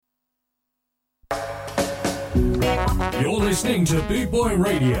You're listening to Boot Boy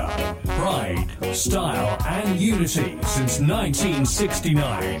Radio. Pride, style, and unity since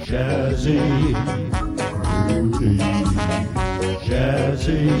 1969. Jazzy, Rudy,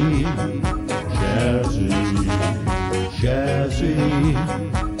 Jazzy, Jazzy, Jazzy,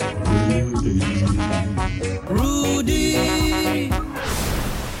 Rudy.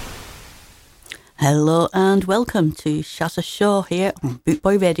 Hello and welcome to Shazza Show here on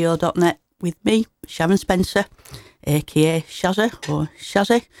bootboyradio.net with me, Sharon Spencer, aka Shazza or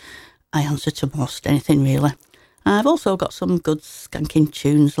Shazzy. I answer to most anything really. I've also got some good skanking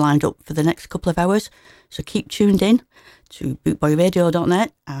tunes lined up for the next couple of hours, so keep tuned in to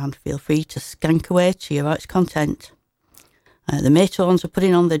bootboyradio.net and feel free to skank away to your heart's content. The Maytones are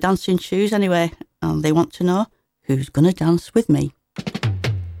putting on their dancing shoes anyway, and they want to know who's going to dance with me.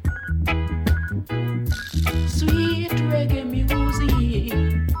 Sweet reggae music,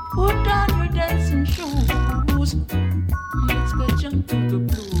 put on your dancing shoes. Let's go jump to the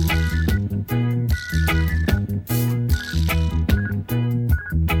blues.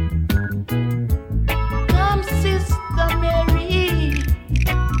 Come, Sister Mary,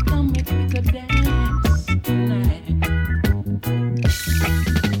 come make me go dance tonight.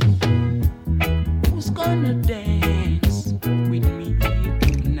 Who's gonna dance with me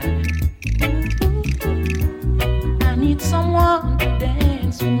tonight? I need someone to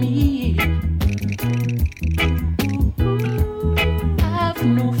dance with me. Have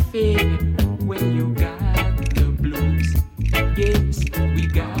no fear when you got the blues. Yes, we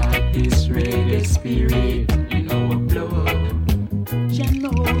got this reggae spirit in our blood. You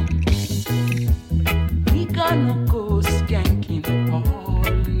know, we gonna go skanking all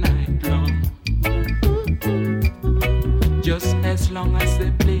night long. Just as long as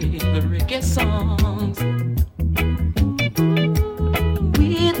they play the reggae songs.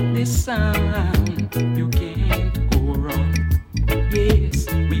 With this sound, you can't go wrong. Yes,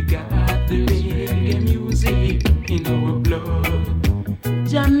 we got the reggae music in our blood.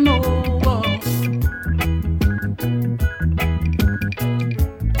 You know,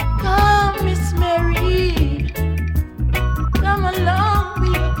 come, Miss Mary, come along, we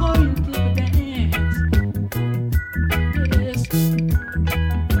are going to dance. Yes.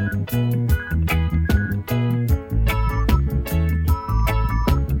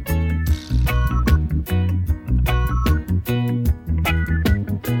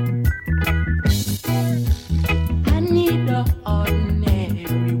 I need a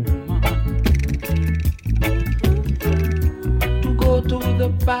ordinary woman to go to the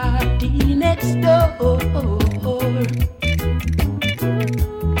party next door.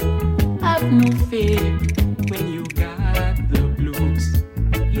 Have no fear when you got the blues.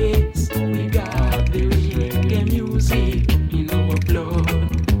 Yes, we got the reggae music in our blood.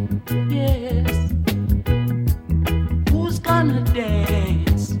 Yes. Who's gonna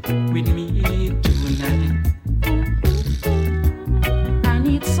dance with me tonight? I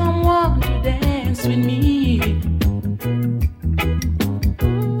need someone to dance with me.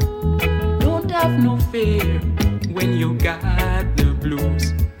 Don't have no fear when you got the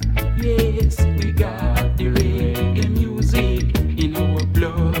blues. Yes, we got the reggae music in our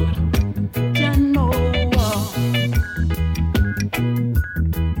blood. You know,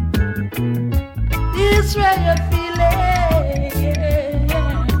 this reggae feeling,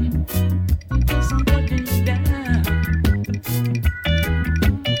 it isn't getting me down.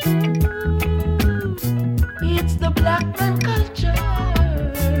 It's the black man culture.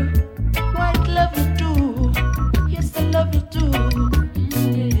 White love you too. Yes, I love you too.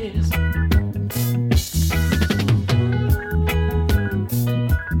 Yes.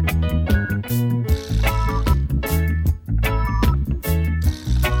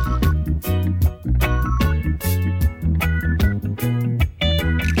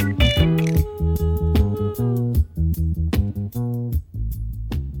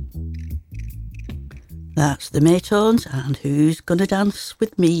 That's the Maytones and who's gonna dance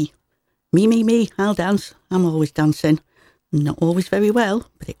with me? Me, I'll dance. I'm always dancing. Not always very well,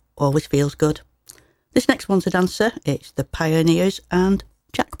 but it always feels good. This next one's a dancer. It's the Pioneers and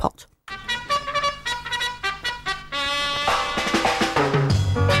Jackpot.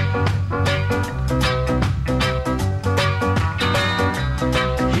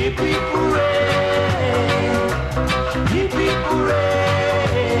 Hippie hooray, hippie hooray,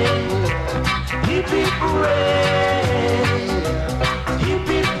 hippie hooray,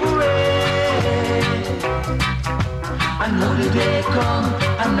 hippie hooray. I know the day come,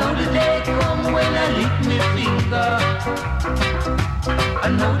 I know the day come when I lick me finger. I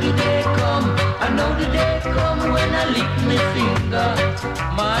know the day come, I know the day come when I lick me finger.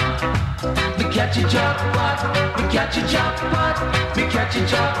 Man, catch a jackpot, me catch a jackpot, me catch a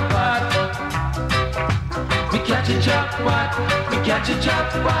jackpot. Me catch a jackpot, me catch a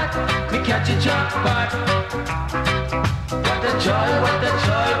jackpot, me catch a jackpot. What a joy, what a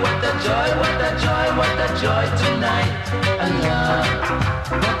joy, what a joy, what a joy, what a joy tonight. Allah.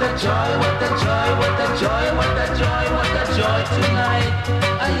 What a joy, what a joy, what a joy, what a joy, what a joy tonight.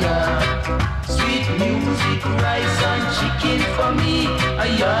 Allah. Sweet music, rice and chicken for me.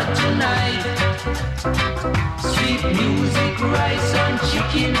 Allah tonight. Sweet music, rice and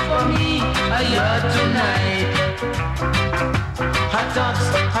chicken for me. Allah tonight. Hot tops,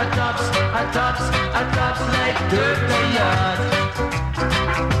 hot tops, hot tops, hot tops like dirt the yard.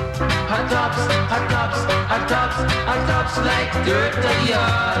 Hot tops, hot tops, hot tops, hot tops like dirt the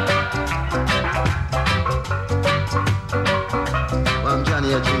yard. I'm Johnny,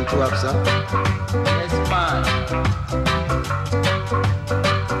 I drink two ups, huh? Yes, man.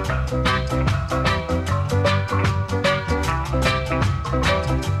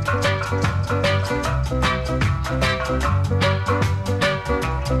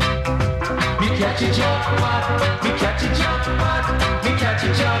 Me catch a jackpot, me catch a jackpot, me catch a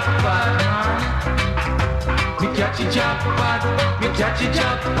jackpot. Me catch a jackpot, me catch a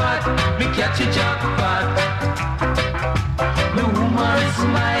jackpot, me catch a jackpot. No woman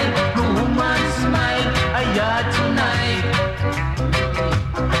smile, no woman smile, ayah tonight.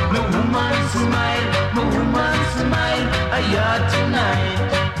 No woman smile, no woman smile, ayah tonight.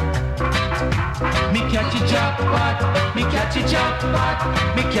 Me catch a jackpot, me catch a jackpot,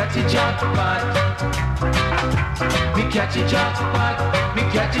 me catch a jackpot. Me catch a jackpot, me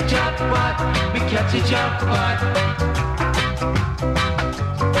catch a jackpot, me catch a jackpot.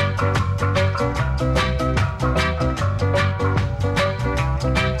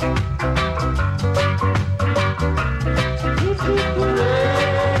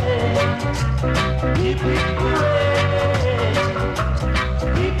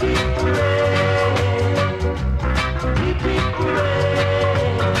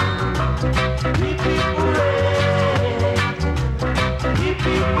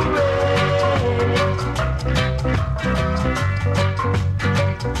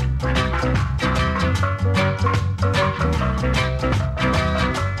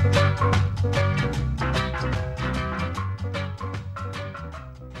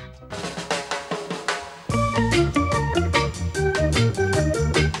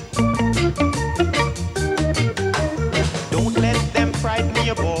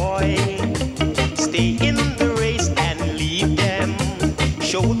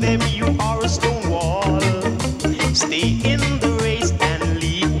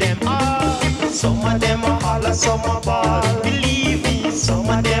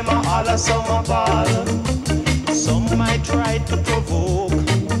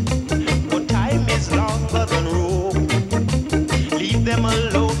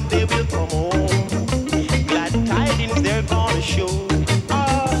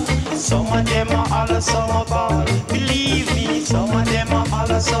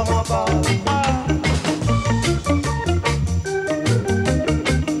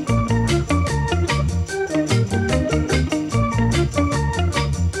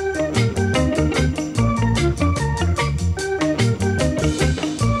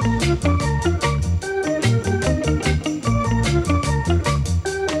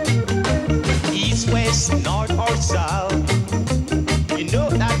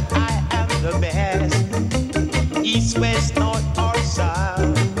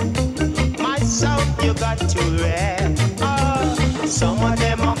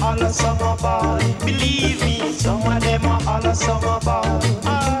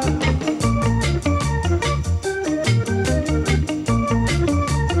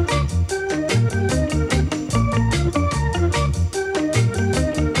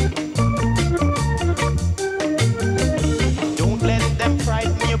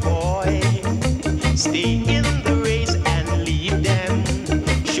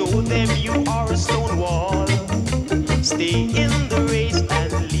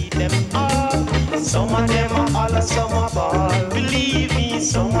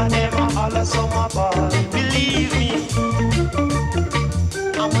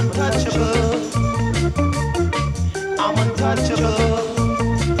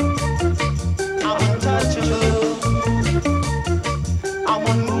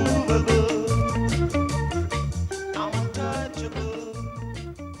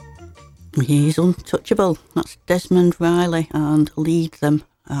 He's untouchable. That's Desmond Riley and Lead Them.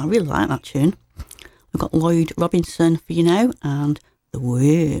 I really like that tune. We've got Lloyd Robinson for you now and The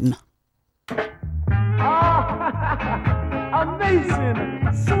Worm. Amazing,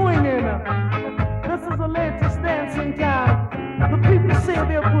 swinging.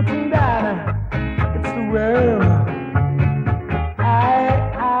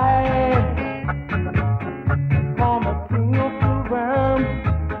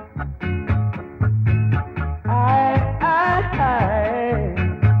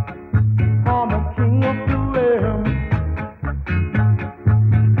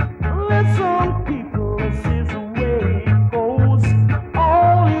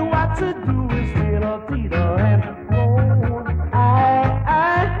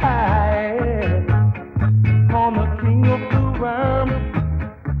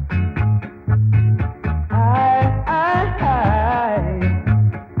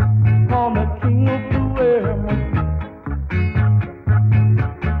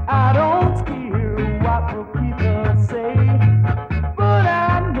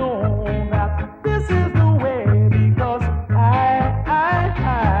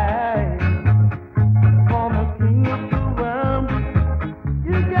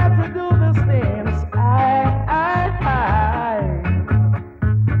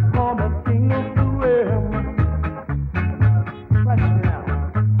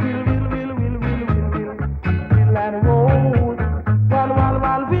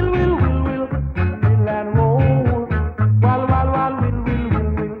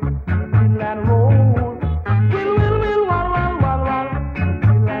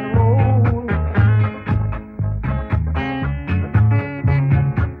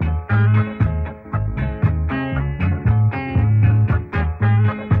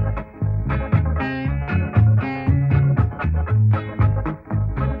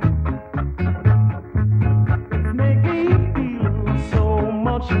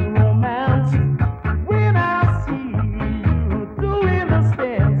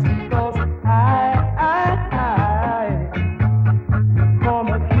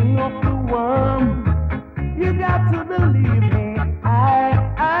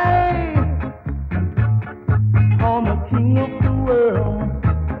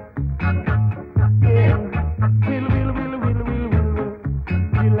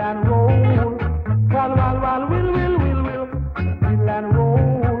 will and roll. Wal, wal, wal, will, will and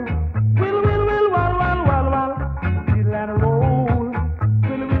roll. Will, wal, wal, wal, wal, will and roll.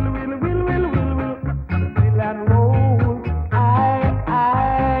 Will, will and roll. I,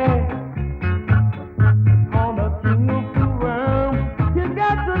 I'm a king of the world. You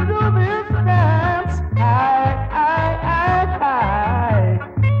got to do this dance.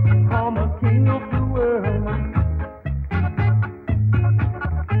 I'm a king of the world.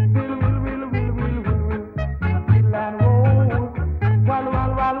 Will and roll. Wal,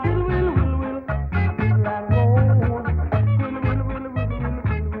 wal, wal, will and roll.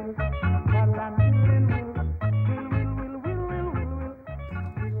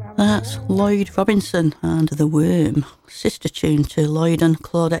 That's Lloyd Robinson and The Worm, sister tune to Lloyd and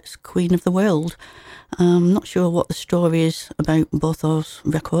Claudette's Queen of the World. I'm not sure what the story is about both those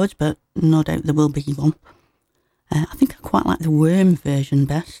records, but no doubt there will be one. I think I quite like the Worm version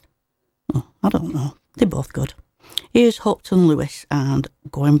best. Oh, I don't know. They're both good. Here's Houghton Lewis and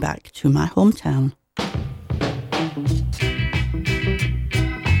Going Back to My Hometown.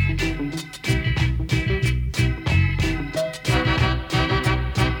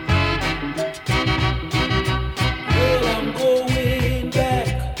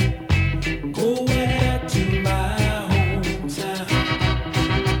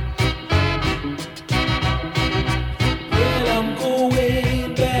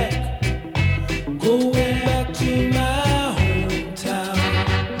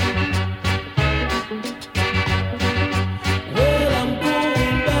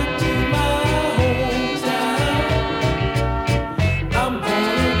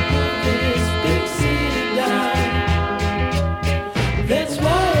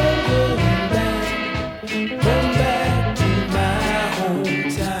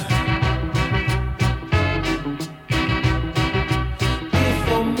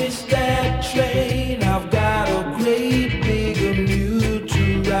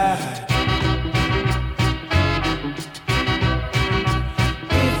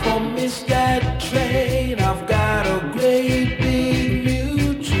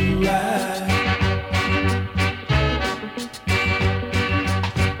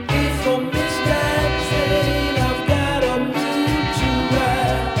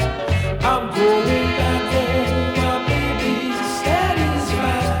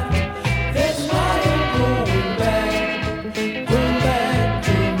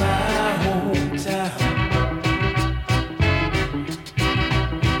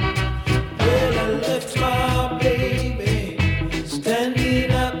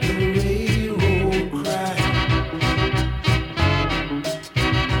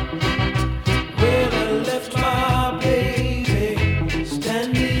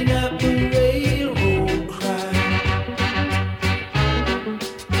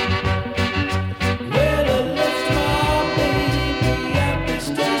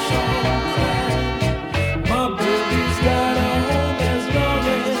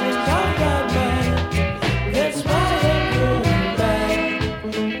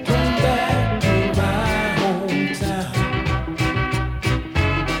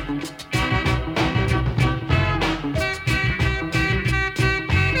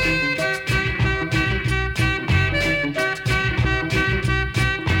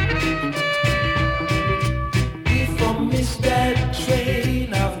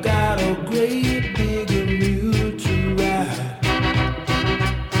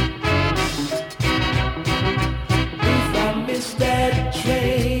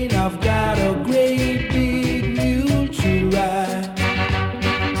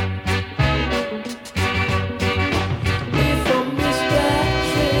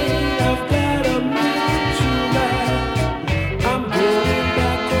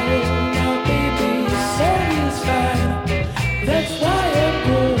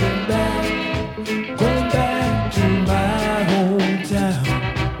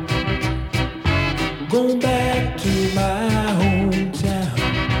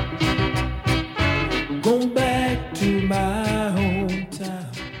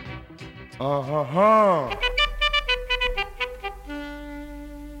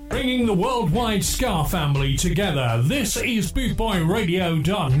 Bringing the worldwide ska family together, this is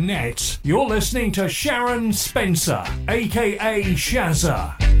BootboyRadio.net. You're listening to Sharon Spencer, aka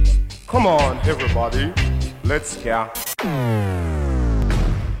Shazza. Come on, everybody, let's ska.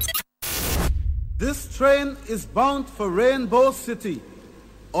 This train is bound for Rainbow City.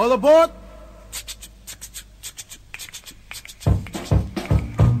 All aboard!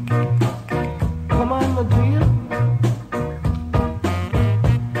 Come on, my dear.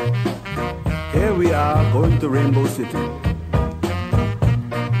 Here we are going to Rainbow City.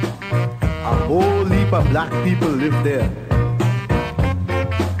 type of black people live there?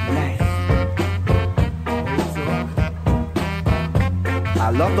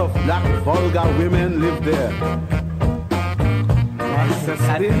 A lot of black vulgar women live there.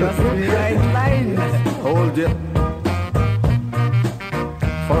 Hold it.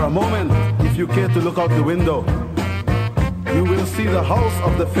 For a moment, if you care to look out the window, you will see the house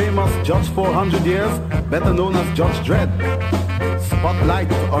of the famous Judge 400 Years, better known as Judge Dredd.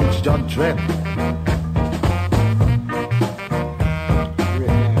 Spotlight on Judge Dredd.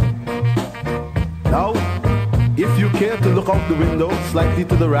 Now, if you care to look out the window, slightly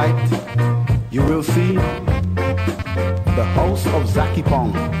to the right, you will see the house of Zaki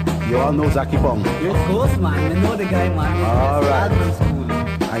Pong. You all know Zaki Pong? Of course, man. I know the guy, man. All right.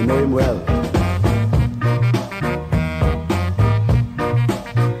 I know him well.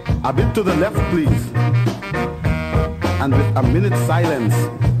 A bit to the left, please. And with a minute's silence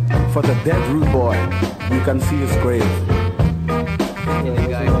for the dead rude boy, you can see his grave.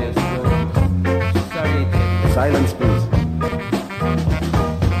 Silence, please.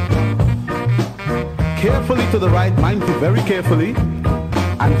 Carefully to the right, mind you, very carefully,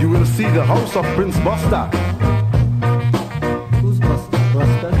 and you will see the house of Prince Buster. Who's Buster?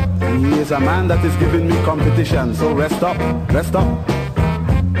 He is a man that is giving me competition, so rest up, rest up.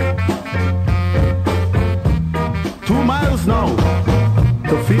 2 miles now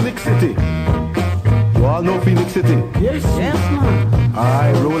to Phoenix City. You all know Phoenix City? Yes, yes, man.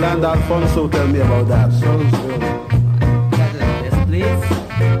 Aye, Roland Alfonso, tell me about that. Yes, please.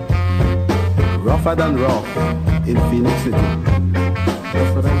 Rougher than rough in Phoenix City.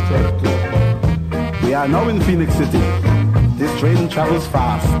 We are now in Phoenix City. This train travels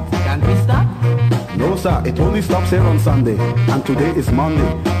fast. Can't we stop? No, sir, it only stops here on Sunday, and today is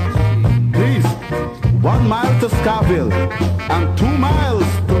Monday. Please, 1 mile to Scarville, and 2 miles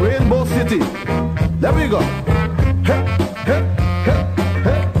to Rainbow City. There we go. Hey, hey, hey,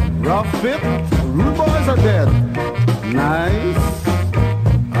 hey. Rough fit, rude boys are dead. Nice.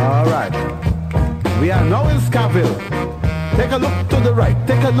 All right. We are now in Scarville. Take a look to the right,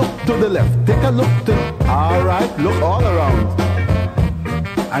 take a look to the left, take a look to... All right, look all around.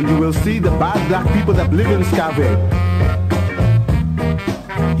 And you will see the bad black people that live in Scarville.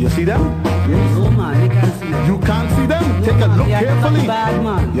 You see them? Yes. No, man, you can't see them. You can't see them? Take a look carefully. Bad,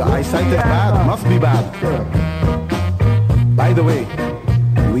 man. Your eyesight is bad, must be bad. By the way,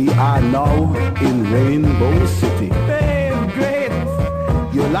 we are now in Rainbow City. Babe, great.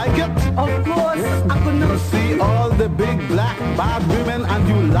 You like it? Of course. Yes. I could You not see all the big black bad women and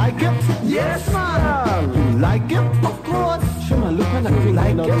you like it? Yes, man. You like it? Of course. Sure, man, look at that thing.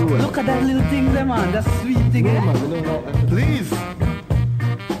 Like it? Look at that little thing there, man. That sweet thing, eh? Please.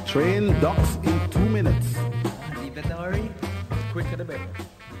 Train docks in 2 minutes. You better hurry. Quicker the better.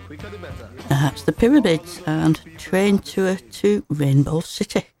 Quicker the better. That's the Pyramids and train tour to Rainbow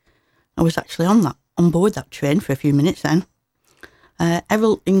City. I was actually on board that train for a few minutes then.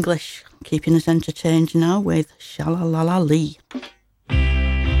 Errol English keeping us entertained now with Sha-la-la-la Lee.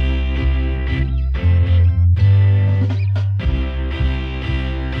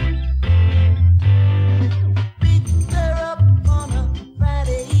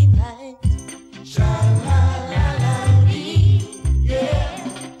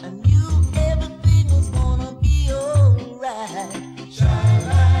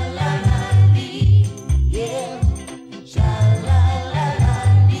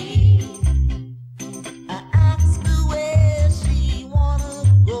 I asked her where she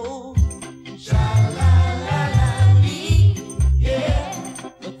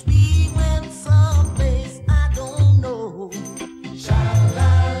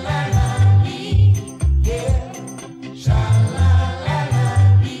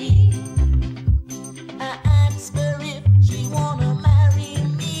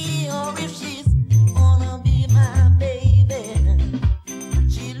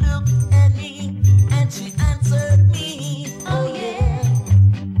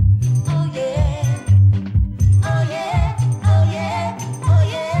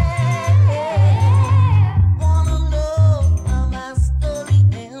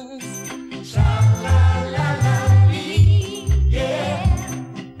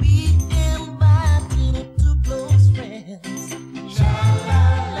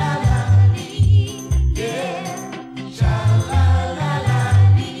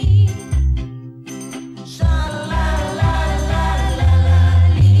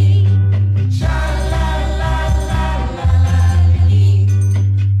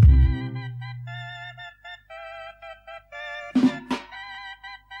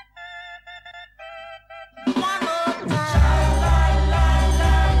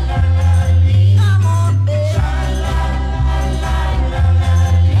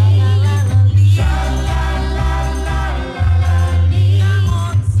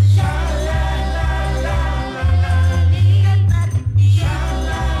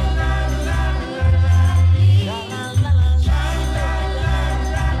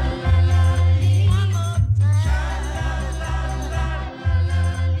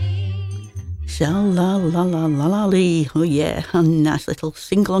Sha-la-la-la-la-la-lee. Oh yeah, a nice little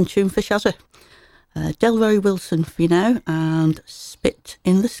single-on tune for Shazza. Delroy Wilson for you now, and Spit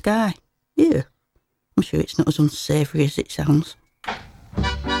in the Sky. Yeah, I'm sure it's not as unsavoury as it sounds.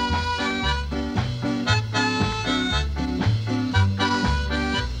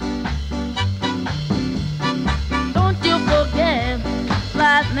 Don't you forget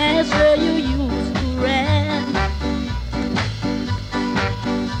that mess where you used to rent.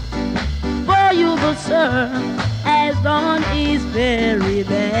 For you the sir has done is very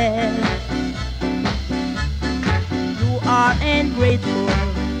bad. You are ungrateful.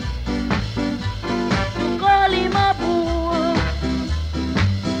 You call him a fool.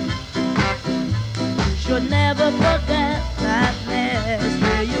 You should never forget that mess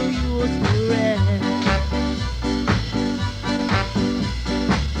where you used to rent.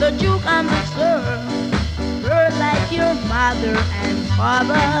 The Duke and the Sir were like your mother and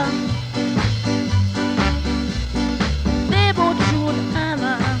father. They both showed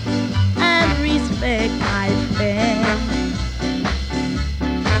honor and respect, my friend.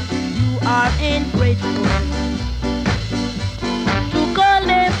 You are ungrateful to call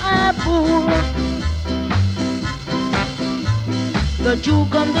them a fool. The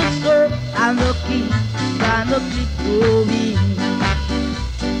Duke and the Sir and the King gonna keep going.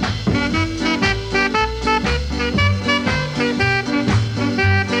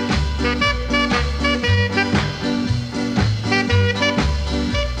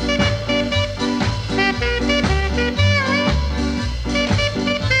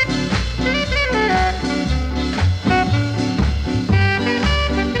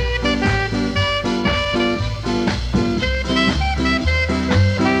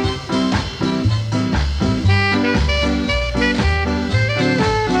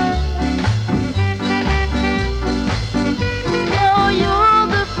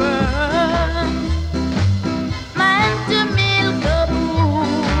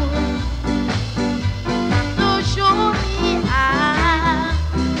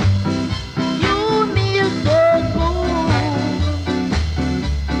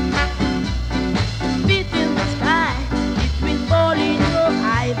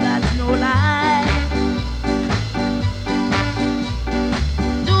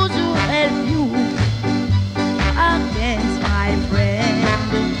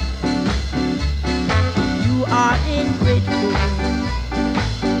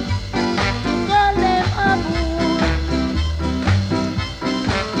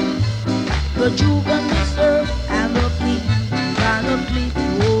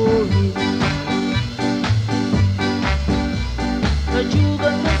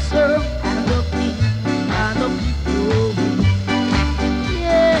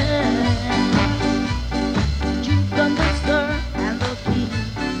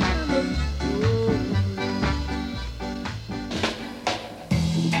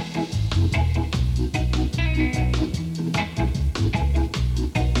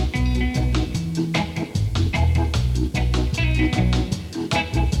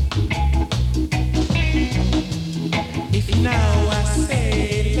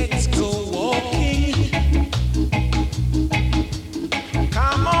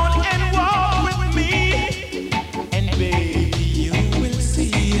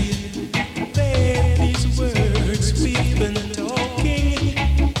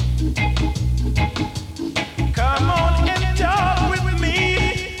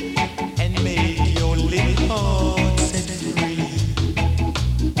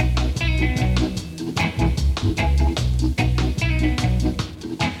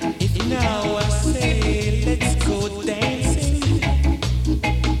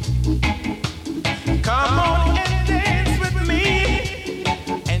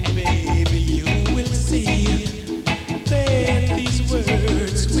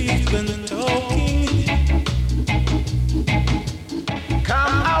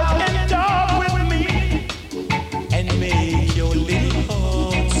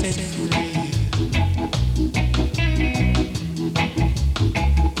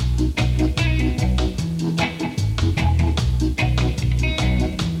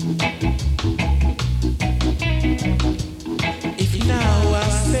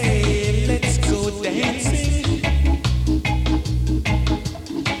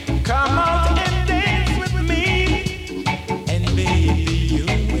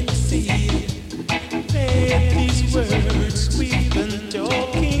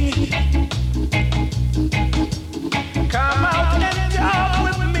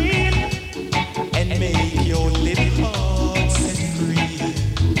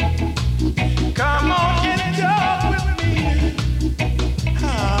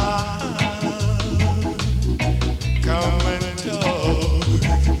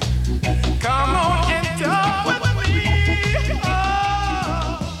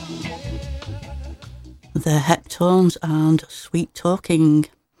 The Heptones and Sweet Talking.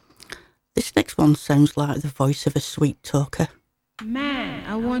 This next one sounds like the voice of a sweet talker. Man,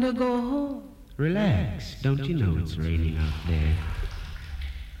 I want to go home. Relax. Don't you know it's raining out there?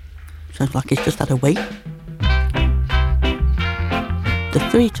 Sounds like he's just had a wait. The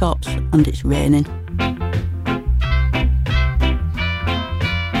Three Tops and It's Raining.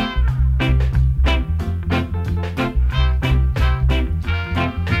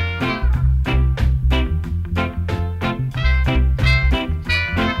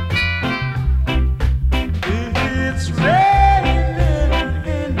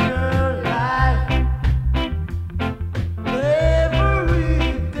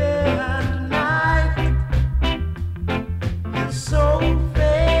 So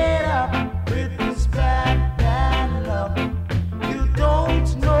fed up with this bad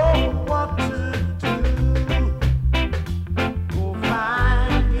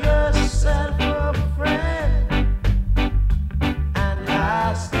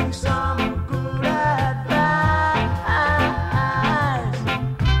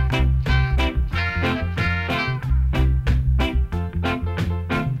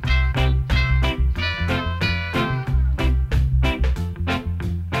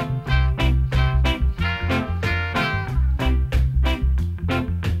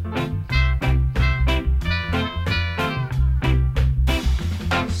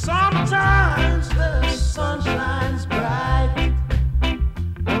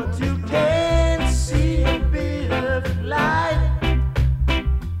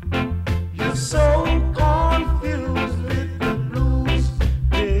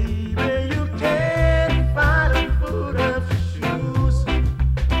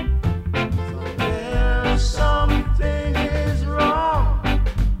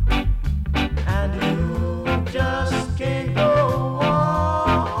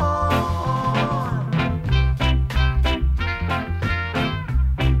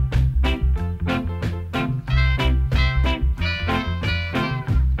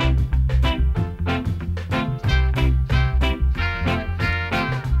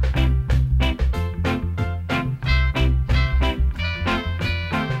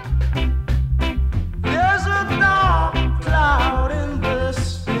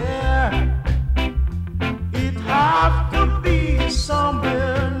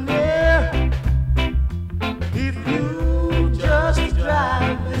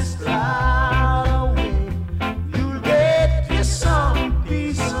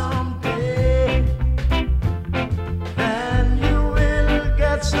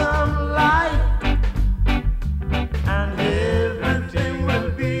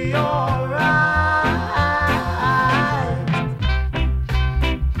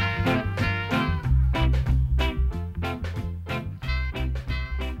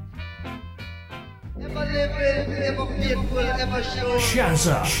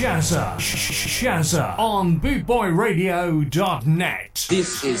Shazza on bootboyradio.net.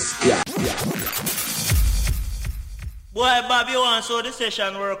 This is Boy, Bob, you want to show the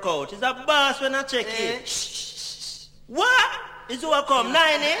session work out? It's a boss when I check it. What? Is who come?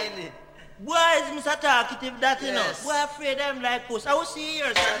 90? Boy, is Mr. Talkative that you know? Boy, afraid them like puss. I will see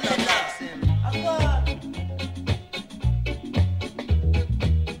yours.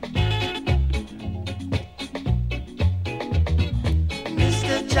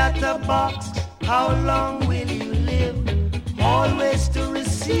 Mr. Chatterbox, how long will you live? Always to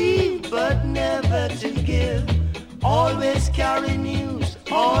receive, but never to give. Always carry news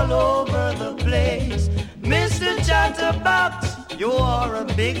all over the place. Mr. Chatterbox, you are a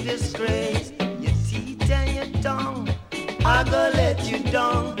big disgrace. Your teeth and your tongue, I go let you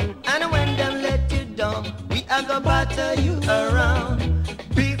down. And when them let you down, we a go batter you around.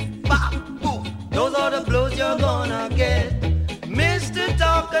 Beef, bop, boof, those are the blows you're gonna get. Mr.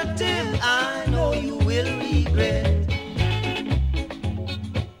 Talkative, I know you will regret.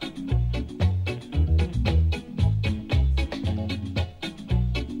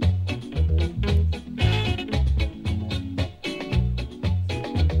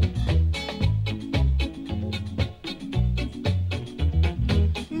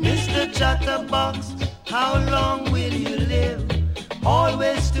 Chatterbox, how long will you live?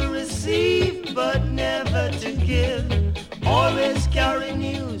 Always to receive, but never to give. Always carry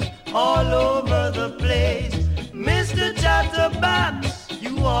news all over the place. Mr. Chatterbox,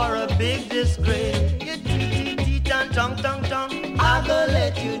 you are a big disgrace. You teeth and tongue, I go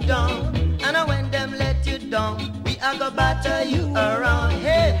let you down. And when them let you down, we a go batter you around.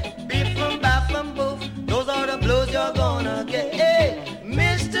 Hey, beef from baff and boof, those are the blows you're gonna get. Hey,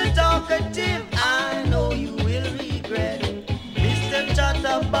 Mr. Talkative, I know you will regret. Mr.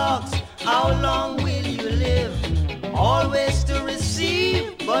 Chatterbox, how long will you live?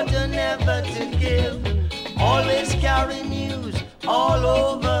 all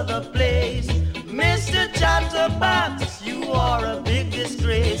over the place. Mr. Chatterbox, you are a big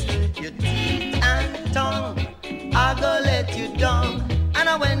disgrace. Your teeth and tongue, I go let you down. And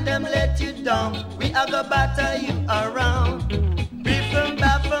when them let you down, we are go batter you around. Biffum,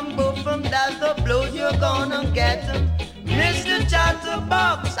 baffum, boofum, that's the blows you're gonna get. Mr.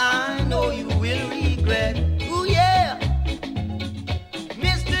 Chatterbox, I know you will regret. Ooh yeah,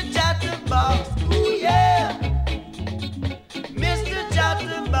 Mr. Chatterbox, ooh yeah, Mr.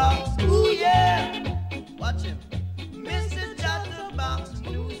 Chatterbox, ooh yeah. Watch him, Mr. Chatterbox,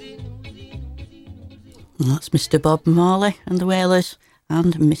 newsy. That's Mr. Bob Marley and the Wailers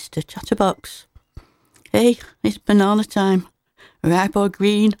and Mr. Chatterbox. Hey, it's banana time. Ripe or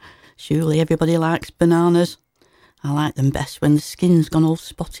green, surely everybody likes bananas. I like them best when the skin's gone all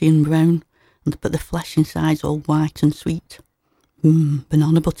spotty and brown, but the flesh inside's all white and sweet.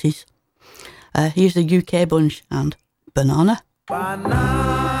 Banana butties. Here's the UK bunch and Banana.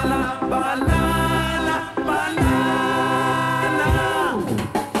 Banana, banana, banana,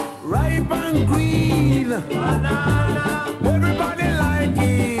 ripe and green. Banana, everybody like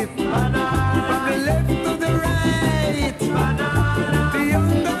it. Banana, from the left to the right. Banana, the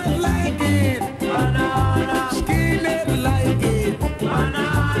young girls like it. Banana, skinhead like it.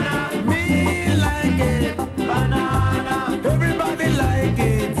 Banana, me like it. Banana, everybody like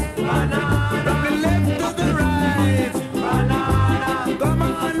it. Banana, from the left to the right. Banana, come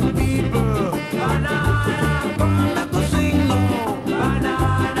on people. Banana, come on to sing now.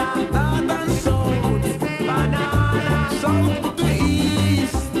 Banana, north and south. Banana, south to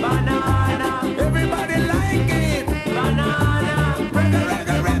east. Banana, everybody like it. Banana, reggae,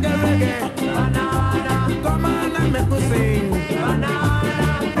 reggae, reggae, reggae. Banana, come on and make us sing. Banana,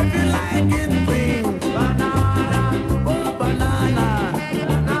 if you like it, sing. Banana, oh banana.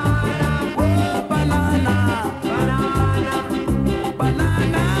 Banana, oh banana. Banana,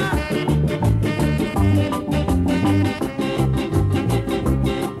 banana.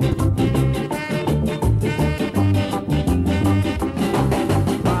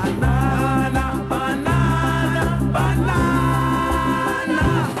 Banana, banana, banana.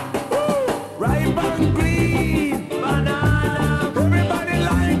 Ooh, ripe and green. Banana, everybody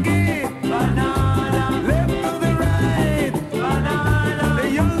like it. Banana, left to the right. Banana, the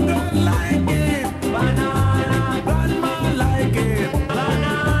young girl like it. Banana, grandma like it.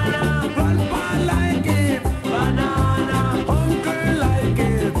 Banana, grandpa like it. Banana, uncle like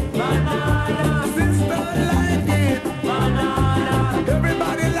it. Banana, sister like it. Banana,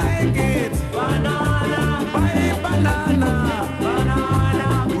 everybody like it. Banana, buy banana. Banana,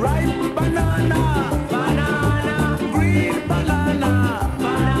 ripe banana. Banana, green banana.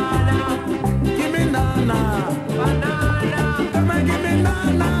 Banana, give me nana. Banana, come and give me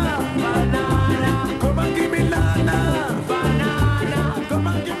nana. Banana, come and give me nana. Banana, come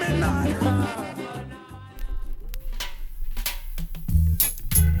and give me nana.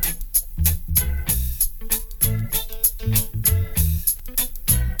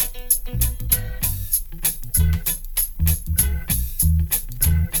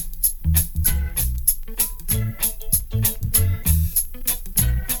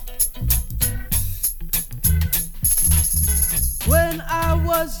 When I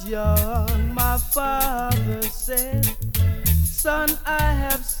was young, my father said, son, I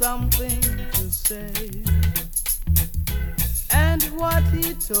have something to say. And what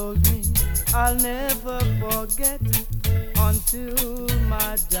he told me, I'll never forget until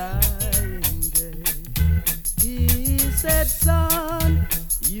my dying day. He said, son,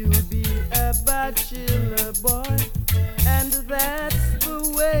 you'll be a bachelor boy, and that's the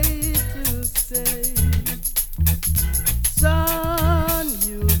way to say. Son,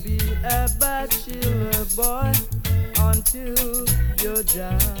 you'll be a bachelor boy until your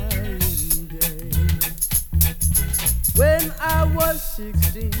dying day. When I was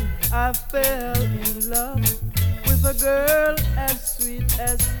 16, I fell in love with a girl as sweet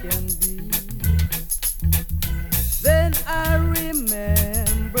as can be. Then I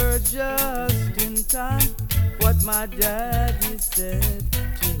remember just in time what my daddy said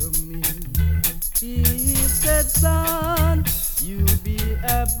to me. He said, son, you be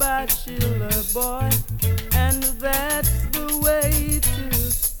a bachelor boy, and that's the way to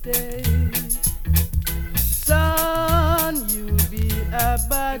stay. Son, you be a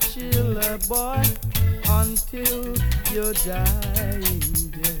bachelor boy until your dying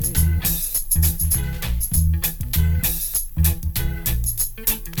day.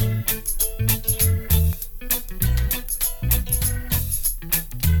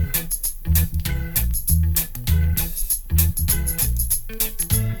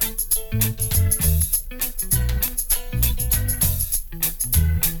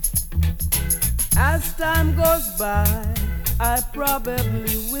 As time goes by, I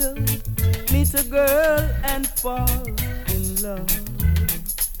probably will meet a girl and fall in love.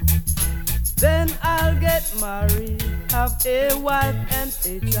 Then I'll get married, have a wife and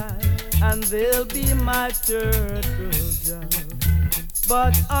a child, and they'll be my turtle dove.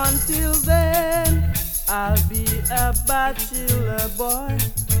 But until then, I'll be a bachelor boy,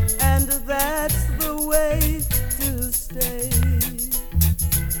 and that's the way to stay.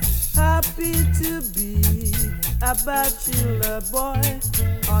 Happy to be a bachelor boy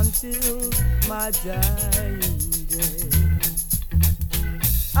until my dying day.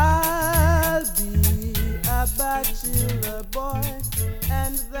 I'll be a bachelor boy,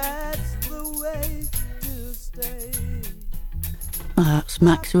 and that's the way to stay. That's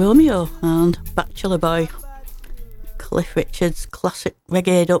Max Romeo and Bachelor Boy. Cliff Richard's classic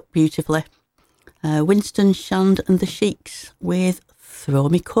reggae'd up beautifully. Winston Shand and the Sheiks with Throw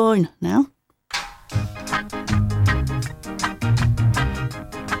Me Coin now.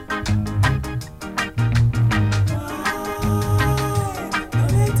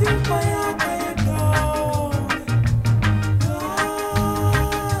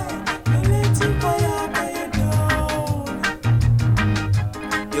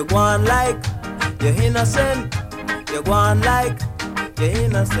 You go on like you're innocent. You go on like you're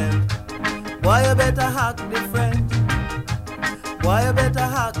innocent. Why you better hack different? Why you better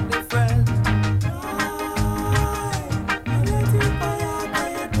hack different?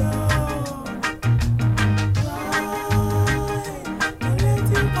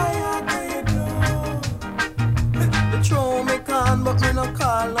 Me throw me can, but me no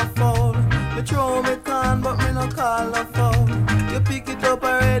call a foul. Me throw me can, but me no call a foul. You pick it up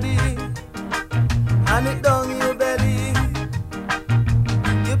already, and it down your belly.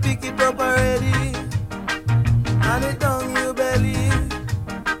 You pick it up already, and it down your belly.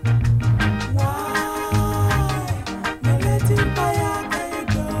 Why you let him buy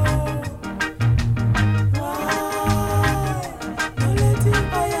go? Why you let him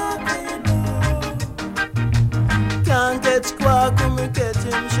buy go? Can't catch quack when me catch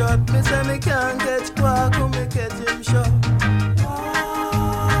him short. Me say me can't catch quack when me catch him short.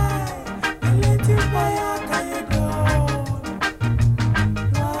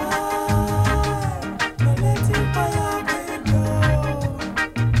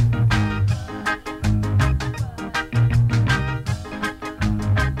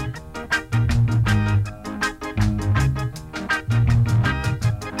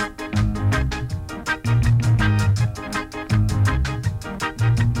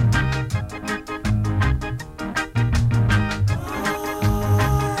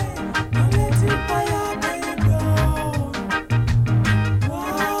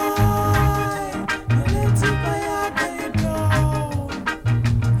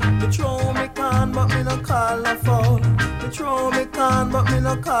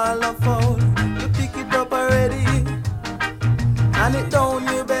 Call a foul. You pick it up already, and it down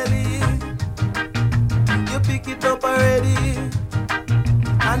your belly. You pick it up already,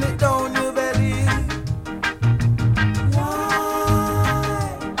 and it down your belly. Why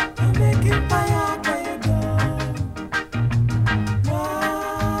you make it fire where you go? Why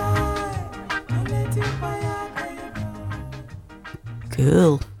you let it fire where you go?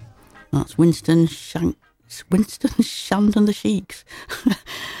 Cool. That's Winston Shand and the Sheiks.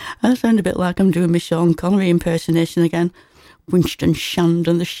 I sound a bit like I'm doing my Sean Connery impersonation again. Winston Shand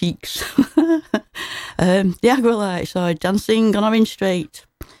and the Sheiks. The Aggrolites are dancing on Orange Street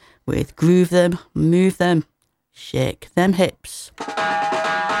with Groove Them, Move Them, Shake Them Hips.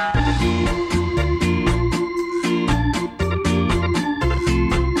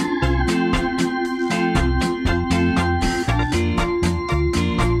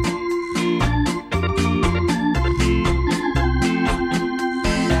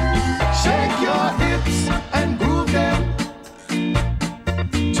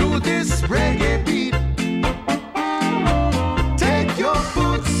 Reggae beat. Take your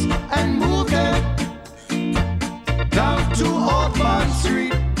boots and move them down to Old Bond Street.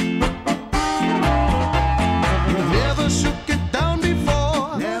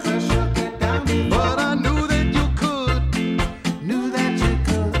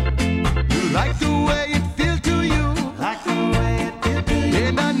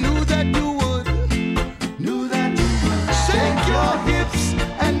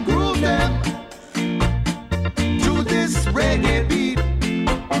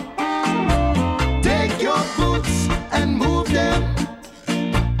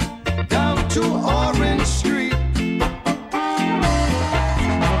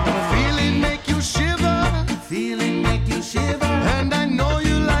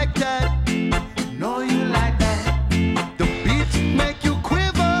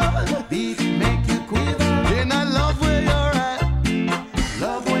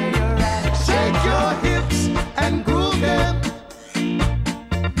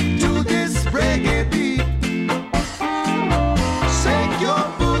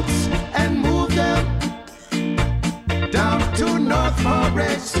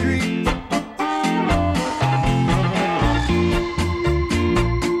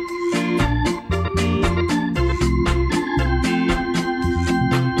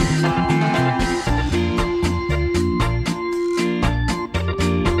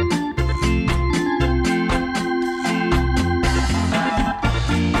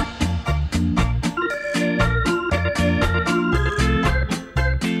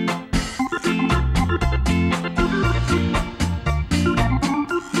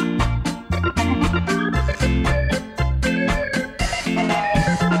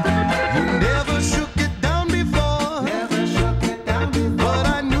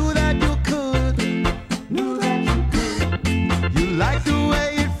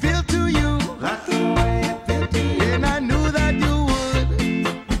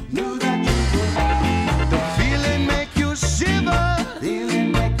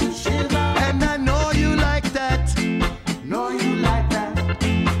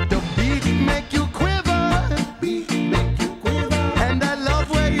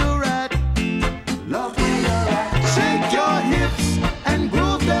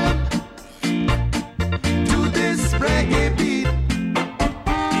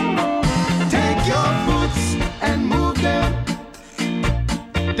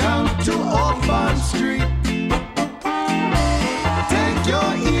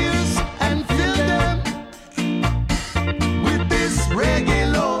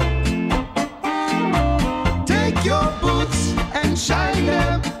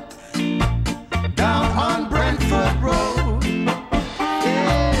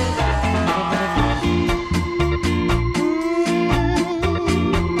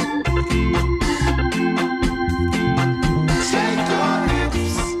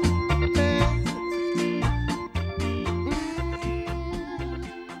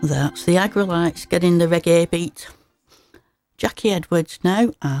 That's the Agrolites getting the reggae beat. Jackie Edwards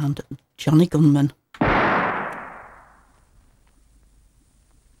now and Johnny Gunman.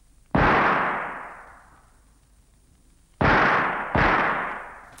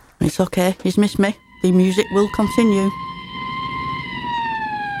 It's okay, he's missed me. The music will continue.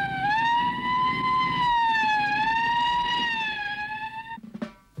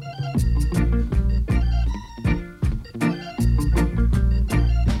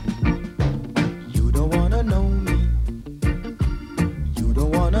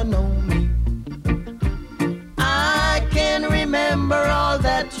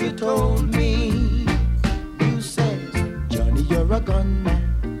 You told me, you said, Johnny, you're a gunman.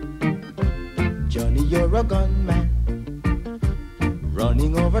 Johnny, you're a gunman.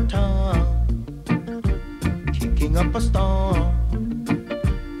 Running over town, kicking up a storm.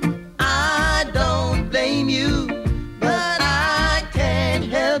 I don't blame you, but I can't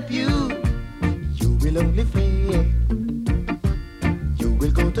help you. You will only fail. You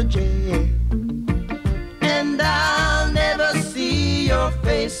will go to jail. And I'll never see your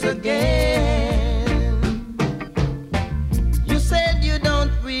face again. You said you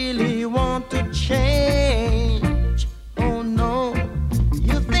don't really want to change. Oh no,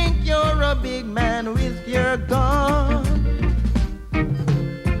 you think you're a big man with your gun.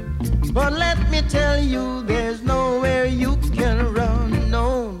 But let me tell you, there's nowhere you can run.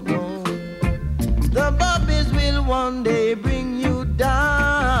 No, no. The bobbies will one day bring you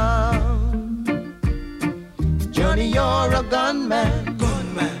down. Johnny, you're a gunman.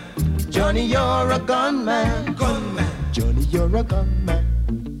 Gunman. Johnny, you're a gunman. Gunman. Johnny, you're a gunman.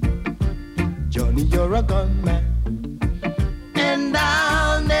 Johnny, you're a gunman. And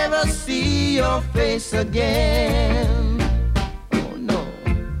I'll never see your face again. Oh no.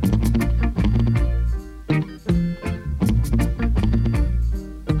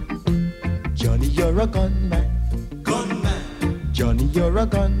 Johnny, you're a gunman. Gunman. Johnny, you're a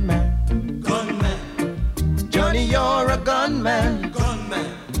gunman. Gunman. Johnny, you're a gunman. Gunman.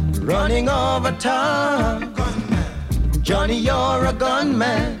 Running over town. Gunman. Johnny, you're a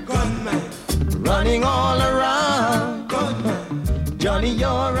gunman. Gunman. Running all around. Gunman. Johnny,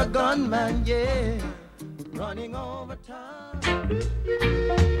 you're a gunman, yeah. Running over town.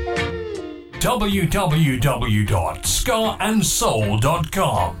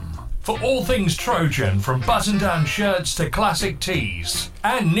 www.scarandsoul.com for all things Trojan, from button-down shirts to classic tees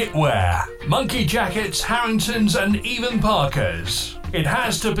and knitwear, monkey jackets, Harringtons and even Parkers. It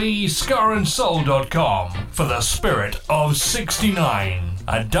has to be scarandsoul.com for the spirit of 69.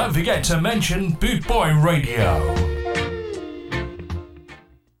 And don't forget to mention Boot Boy Radio.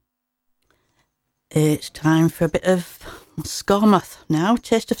 It's time for a bit of Skarmouth now,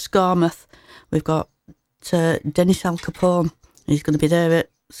 Taste of Skarmouth. We've got Dennis Al Capone. He's going to be there at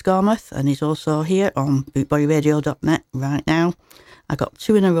Skarmouth, and he's also here on bootboyradio.net right now. I got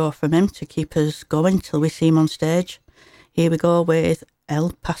 2 in a row from him to keep us going till we see him on stage. Here we go with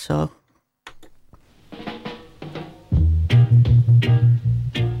El Paso.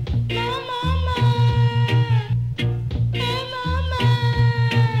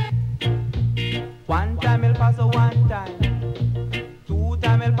 One time El Paso, one time. 2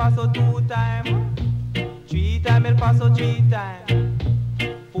 time El Paso, 2 time. 3 time El Paso, 3 time.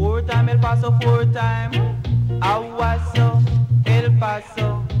 4 time El Paso, 4 time. Aguaso, El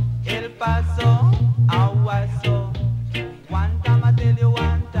Paso, El Paso, Aguaso. One time I tell you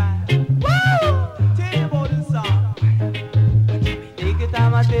one time. Woo! Tell you about the song. Take your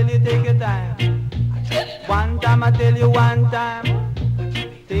time, I tell you, take your time. One time I tell you one time.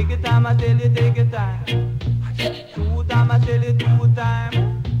 Take your time, I tell you, take your time. 2 time, I tell you 2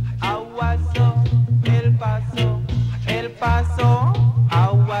 time. Aguaso, El Paso, El Paso,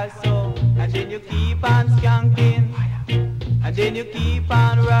 Aguaso. And then you keep on skanking, and then you keep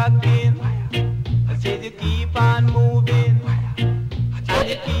on rocking. I said you keep on moving, and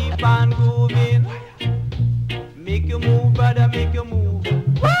you keep on grooving. Make you move, brother, make you move.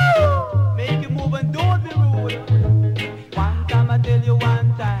 Woo! Make you move and don't be rude. One time I tell you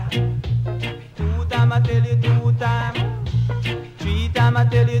one time. 2 time I tell you 2 time. 3 time I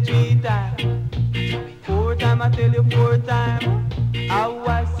tell you 3 time. 4 time I tell you 4 time.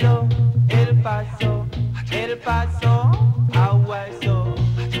 Aguaso, El Paso, El Paso, Aguaso.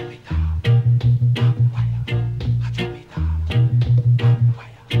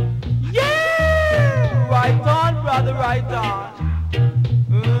 Yeah! Right on, brother, right on.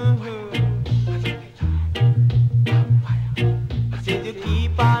 Said you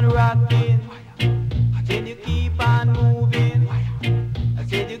keep on rocking, then you keep on moving. I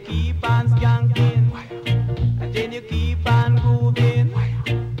said you keep on skanking, and then you keep on grooving.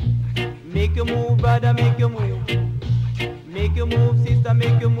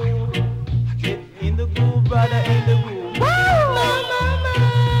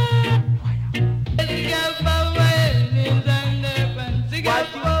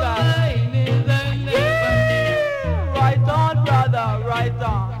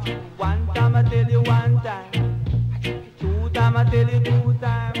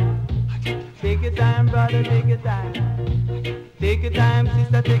 your time, brother, take your time. Take your time,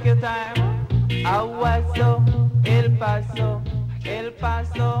 sister, take your time. Aguaso, El Paso, El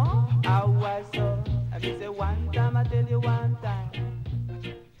Paso, Aguaso. I can say one time, I tell you one time.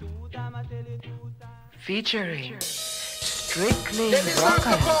 Two time, I tell you two times. Featuring Strictly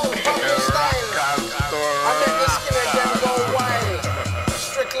Rockers.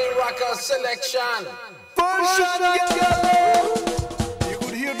 Strictly Rockers selection. You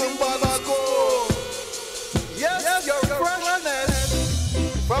could hear them bother go. Yes, your freshness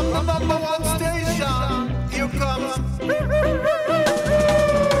from the #1 station. Here comes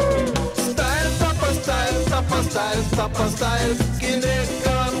style, topper style, topper style, topper style, skinhead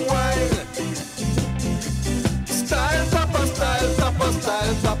gone wild. Style, topper style, topper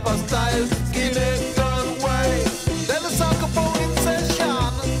style, topper style, skinhead gone wild. Then the soccer bone in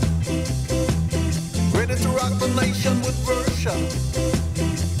session, ready to rock the nation with version.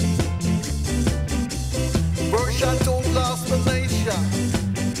 Version don't last the nation.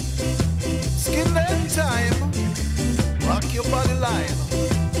 Skinhead time, rock your body line.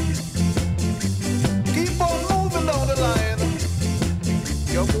 Keep on moving down the line.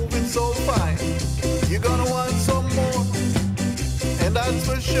 You're moving so fine. You're gonna want some more, and that's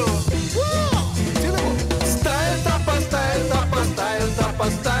for sure. Woo! Style, topper style, topper style,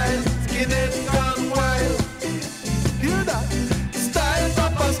 topper style, skinhead gone wild. Hear that? Style,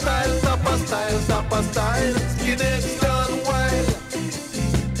 topper style, topper style, topper style, skinhead gone wild.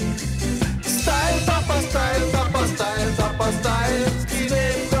 Style, topper style, topper style, topper style,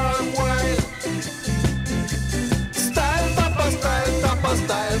 skinhead gone wild. Style, topper style, topper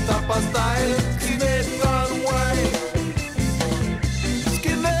style, topper style, skinhead gone wild.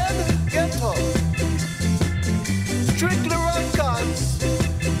 Skinhead, get up. Strictly Rockers,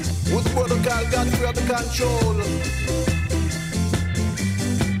 with brother Carl Godfrey at the control,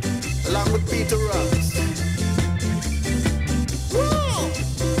 along with Peter Rocks. Woo!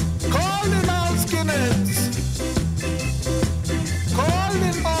 Calling all skinheads,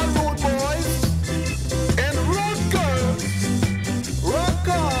 calling all road boys and road girls. Rock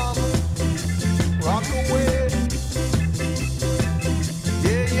on, rock away.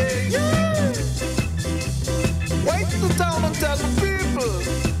 Yeah, yeah, yeah. Wait the town and tell the people.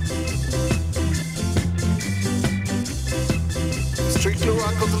 Strictly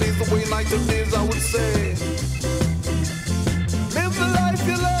Rockers leads the way night and days, I would say. Live the life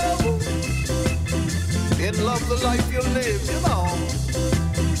you love, and love the life you live, you know.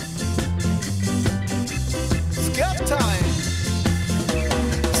 Scat time.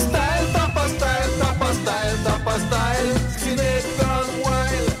 Style, topper style, topper style, topper style, skinhead gone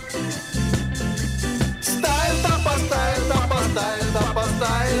wild. Style, topper style, topper style, topper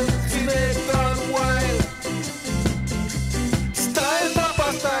style, skinhead gone wild. Style,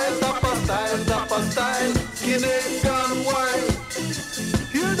 topper style, topper style, topper style, skinhead gone wild.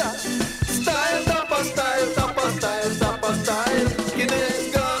 Hear that? Style, topper style, topper style, topper style, skinhead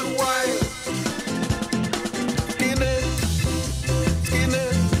gone wild. Skinhead,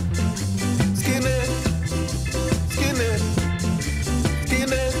 skinhead, skinhead, skinhead,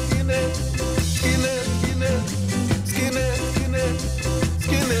 skinhead, skinhead, skinhead, skinhead, skinhead,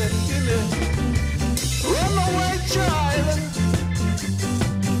 skinhead, skinhead. Run away, child.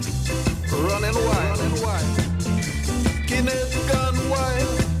 Running wild, skinhead gone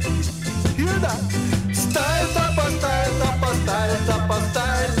wild. Hear that? Style, topper style, topper style, topper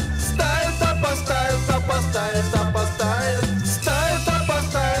style, style, topper style, topper style, topper style, style, topper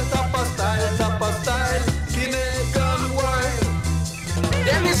style, topper style, topper style, skinhead gone wild.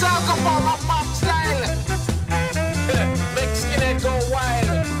 Them is all come from a pop style. Make skinhead go wild.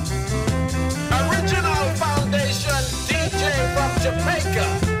 Original foundation DJ from Jamaica.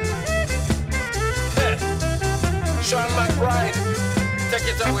 Sean McBride, take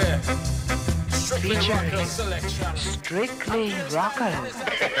it away. Strictly Rockers selection. Strictly Rockers.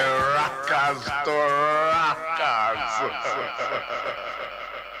 Rockers to rockers.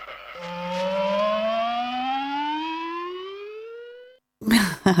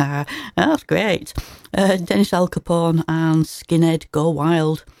 That's great. Dennis Al Capone and Skinhead Go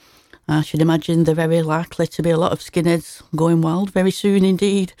Wild. I should imagine they're very likely to be a lot of skinheads going wild very soon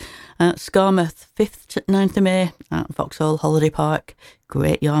indeed. At Skarmouth, 5th to 9th of May at Vauxhall Holiday Park,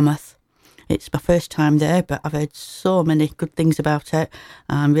 Great Yarmouth. It's my first time there, but I've heard so many good things about it.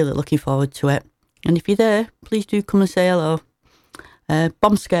 I'm really looking forward to it. And if you're there, please do come and say hello.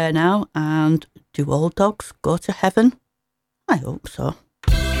 Bomb Scare now, and do all dogs go to heaven? I hope so.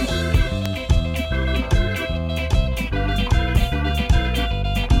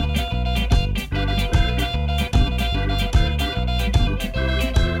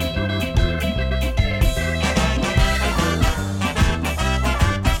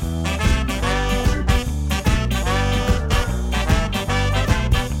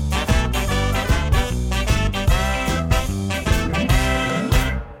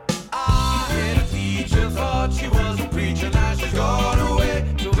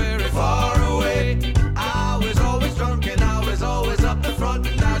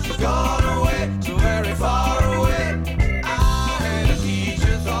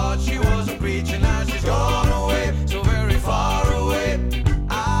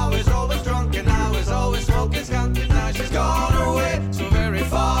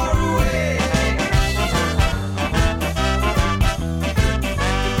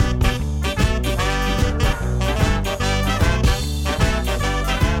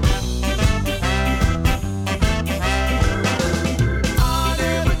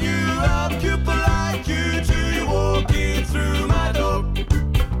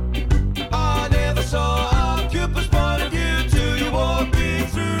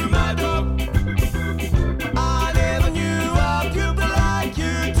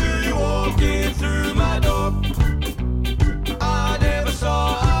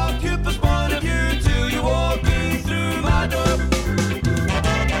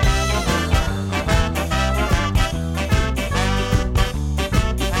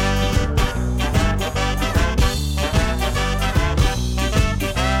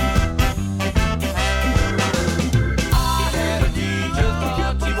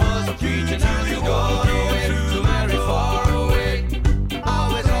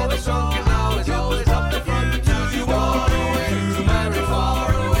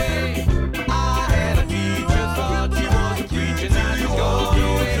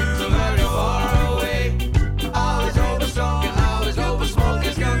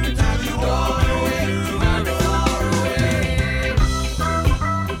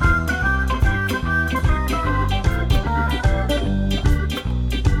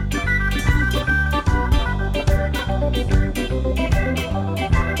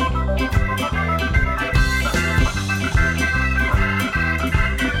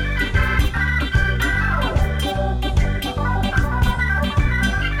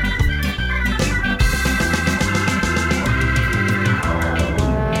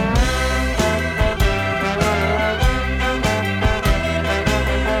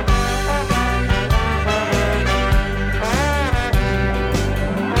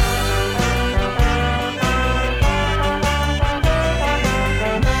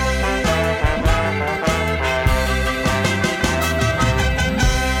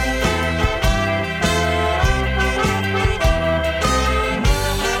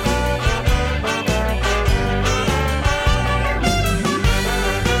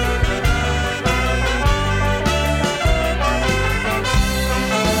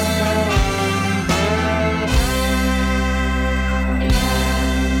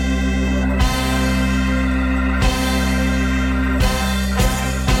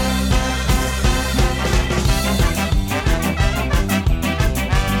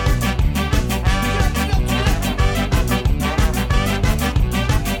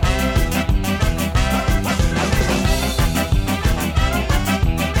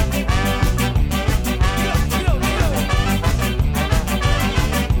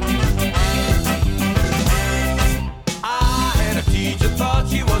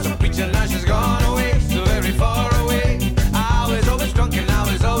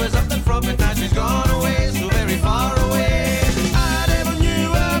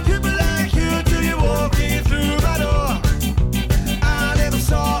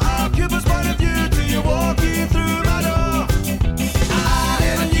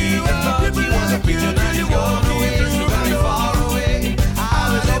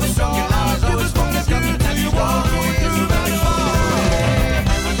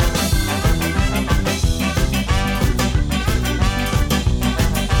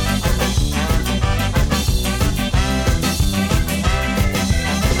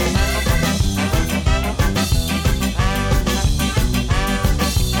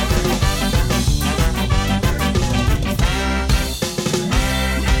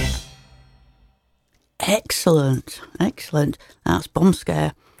 Excellent, excellent. That's Bomb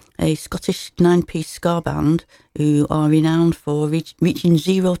Scare, a Scottish 9-piece ska band who are renowned for reaching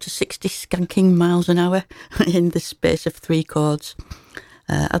 0 to 60 skanking miles an hour in the space of 3 chords.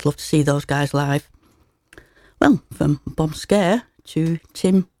 I'd love to see those guys live. Well, from Bomb Scare to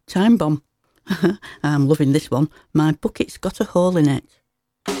Tim Time Bomb. I'm loving this one. My bucket's got a hole in it.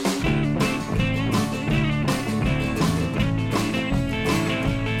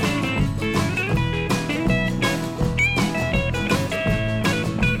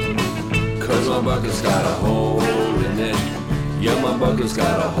 'Cause my bucket's got a hole in it. Yeah, my bucket's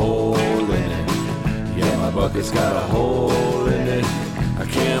got a hole in it. Yeah, my bucket's got a hole in it. I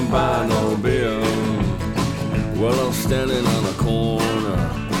can't buy no beer. Well, I'm standing on a corner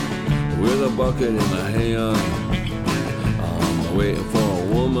with a bucket in my hand. I'm waiting for a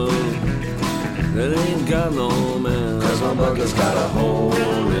woman that ain't got no man. 'Cause my bucket's got a hole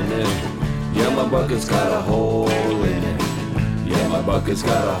in it. Yeah, my bucket's got a hole in it. Yeah, my bucket's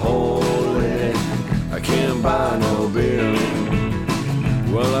got a hole in it. I can't buy no beer.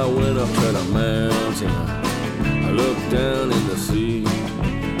 Well, I went up to the mountain. I looked down in the sea.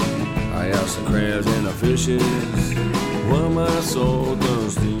 I asked the crabs and the fishes, why am I so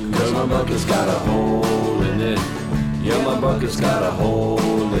thirsty? 'Cause my bucket's got a hole in it. Yeah, my bucket's got a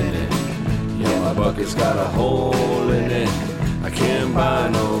hole in it. Yeah, my bucket's got a hole in it. I can't buy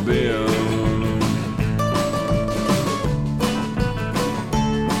no beer.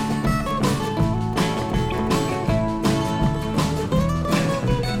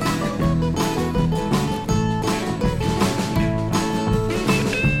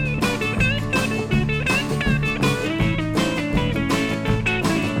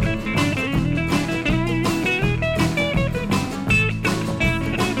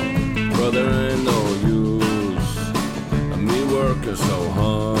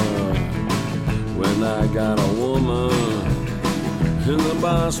 Got a woman in the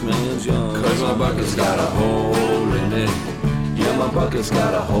boss man's yard. 'Cause my bucket's got a hole in it. Yeah, my bucket's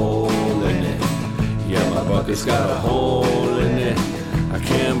got a hole in it. Yeah, my bucket's got a hole in it. I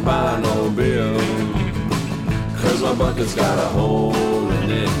can't buy no beer. 'Cause my bucket's got a hole in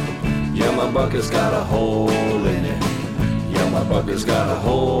it. Yeah, my bucket's got a hole in it. Yeah, my bucket's got a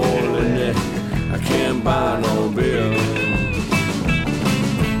hole in it. I can't buy no beer.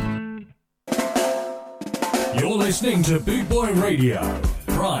 You're listening to Boot Boy Radio.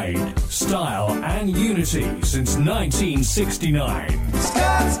 Pride, style, and unity since 1969.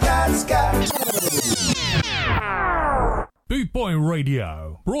 Scott, Scott, Scott. Boot Boy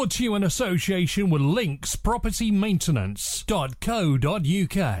Radio, brought to you in association with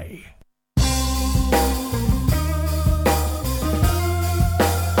linkspropertymaintenance.co.uk.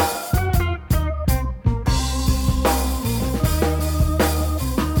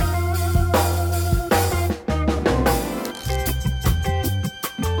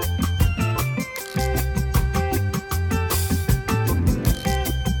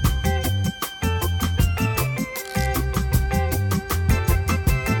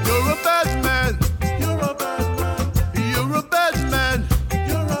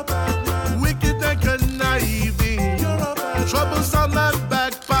 Troublesome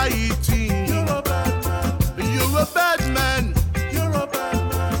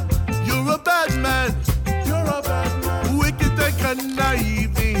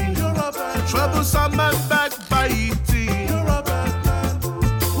and backbiting. You're a bad man.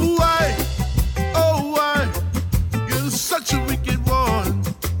 Why? Oh, why? You're such a wicked one.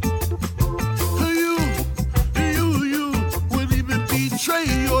 You would even betray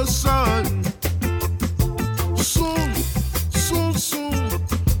your son. Soon,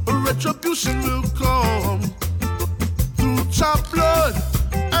 a retribution will come. Through chopped blood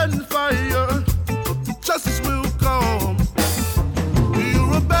and fire, justice will come.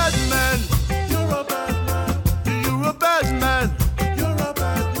 You're a bad man. You're a bad man. You're a bad man. You're a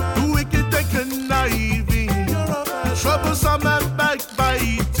bad man. Wicked and conniving. You're a bad man. Troublesome and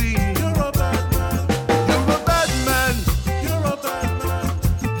backbiting. You're a bad man. You're a bad man. You're a bad man.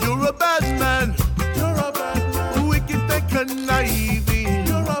 You're a bad man. You're a bad man. Wicked and conniving.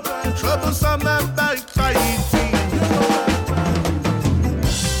 You're a bad man. Troublesome and backbiting. You're a bad man.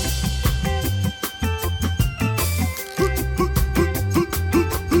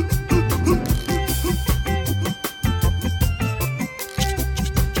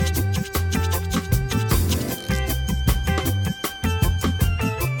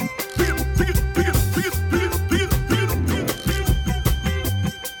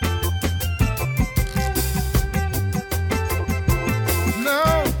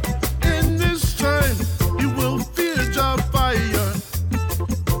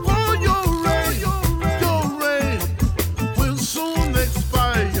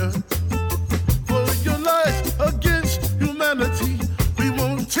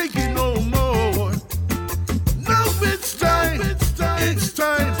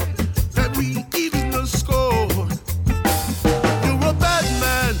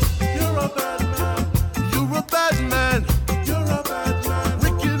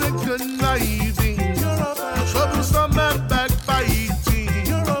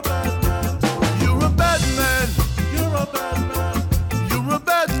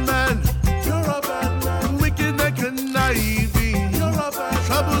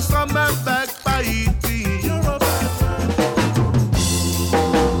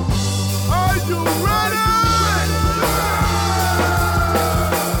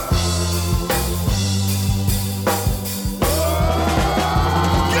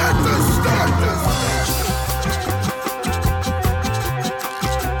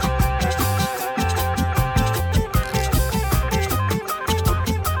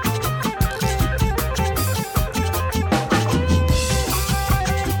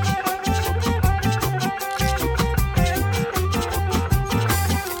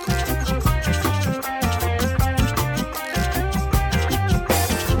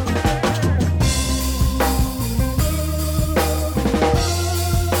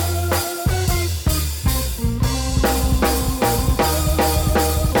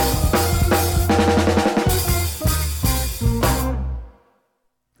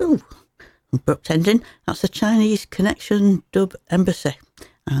 Ooh, abrupt ending. That's the Chinese Connection Dub Embassy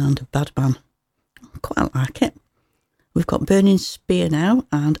and Bad Man. Quite like it. We've got Burning Spear now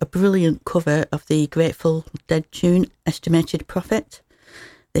and a brilliant cover of the Grateful Dead tune Estimated Profit.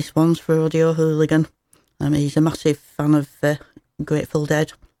 This one's for Audio Hooligan. He's a massive fan of Grateful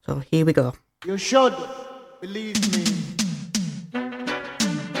Dead, so here we go. You should believe me.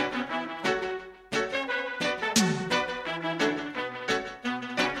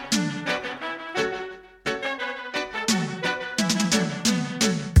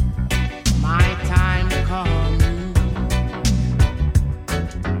 My time coming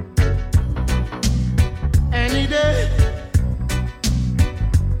any day.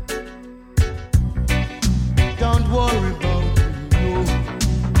 Don't worry about me, no.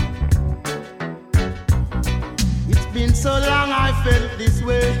 It's been so long I felt this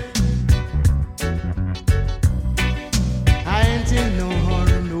way. I ain't in no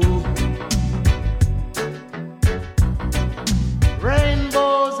hurry, no.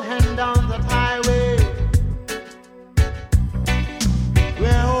 Rainbows hang down that highway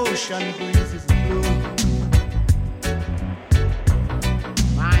where ocean breezes blow.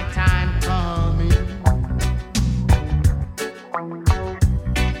 My time coming.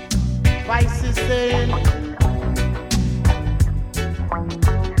 Voices saying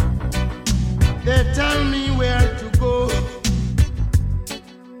they tell me where to go.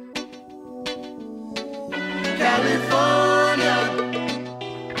 California,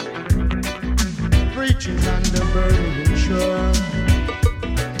 preaching on the burning shore.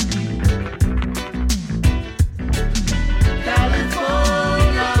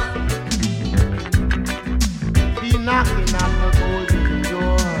 California, be knocking at the golden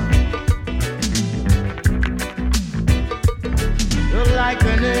door. You're like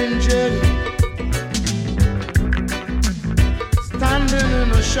an angel standing in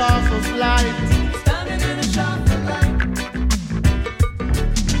a shaft of light.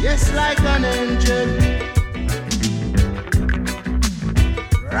 Yes, like an angel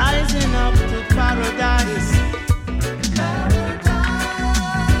rising up to paradise.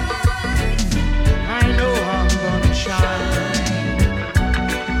 I know I'm gonna shine.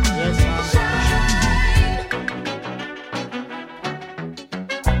 Yes, I'm gonna shine.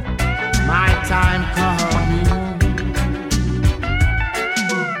 My time coming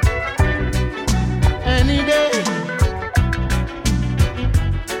any day.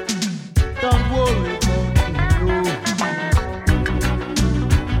 Don't worry about me, no.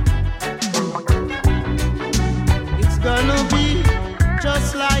 It's gonna be just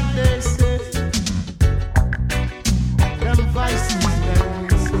like they say. Them vices tell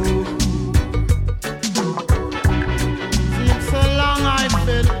me so. Seems so long I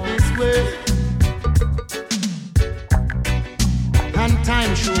felt this way, and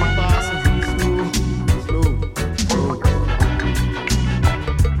time sure passes me slow, slow, slow.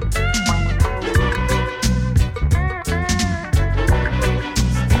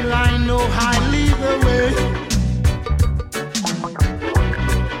 Still I know I lead the way.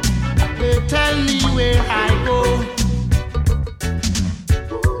 They tell me where I go.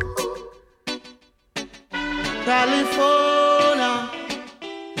 California,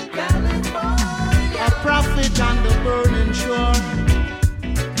 a prophet on the burning shore.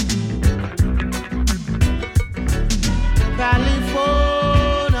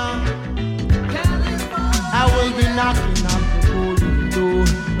 California, I will be knocking on the golden door.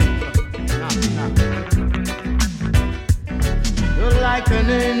 Knock, knock. You're like an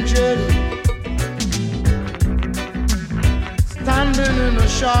angel standing in a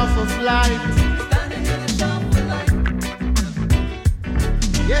shaft of light.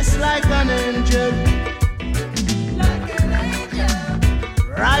 Yes, like an angel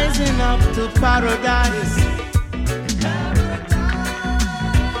rising up to paradise.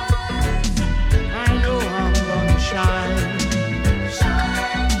 I know I'm gonna shine.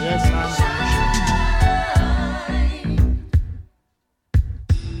 Yes, I'm gonna shine.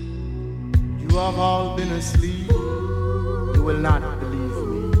 You have all been asleep. You will not believe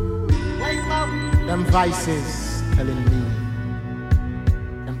me. Wake up. Them voices telling me.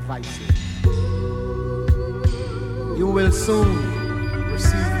 Them voices. You will soon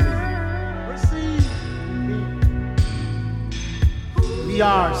receive me. Receive me. We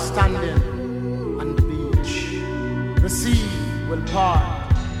are standing on the beach. The sea will part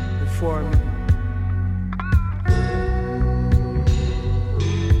before me.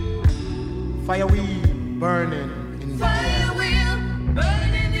 Fire wheel burning in the air. Fire wheel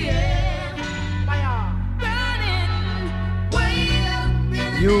burning in the air. Fire burning way up in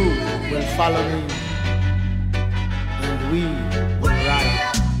the You will follow me, and we will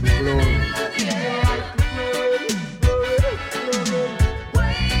ride.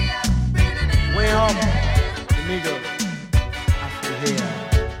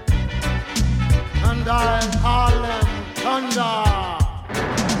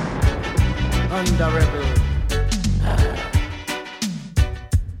 Thunderable.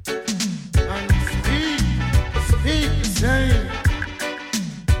 And speak the same.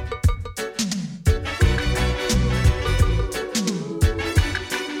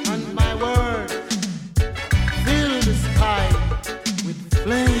 And my words fill the sky with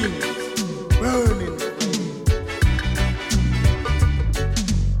flames, burning flames.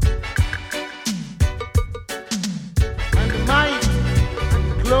 And might and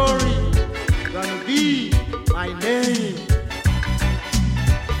glory gonna be my name.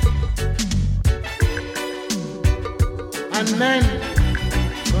 And men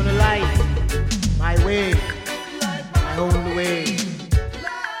gonna light my way, my own way.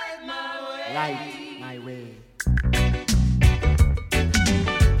 Light my way.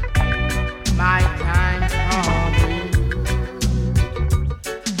 My time coming.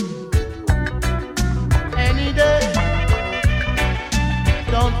 Any day.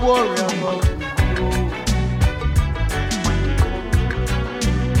 Don't worry about you.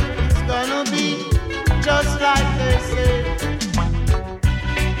 It's gonna be just like they say.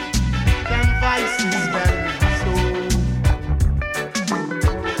 Them vices them so.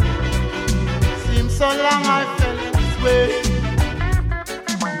 Seems so long I felt this way.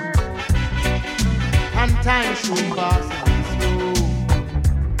 And time should pass me slow.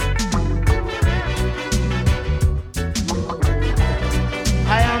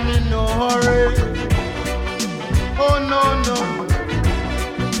 I am in no hurry. Oh no, no.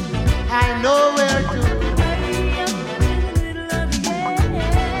 I know where to.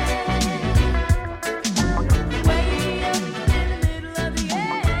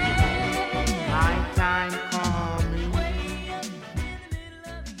 My time coming.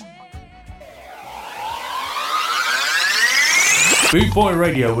 Boot Boy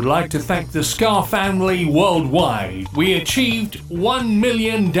Radio would like to thank the Ska family worldwide. We achieved 1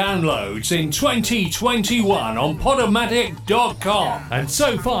 million downloads in 2021 on Podomatic.com. And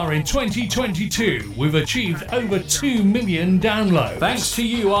so far in 2022, we've achieved over 2 million downloads. Thanks to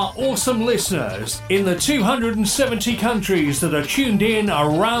you, our awesome listeners, in the 270 countries that are tuned in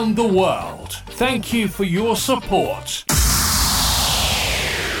around the world. Thank you for your support.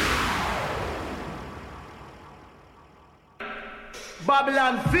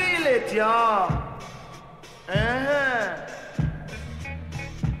 Babylon, feel it, y'all.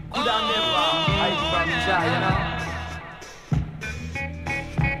 Could I never hide from Jah, you know?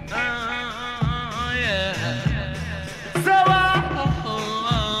 So,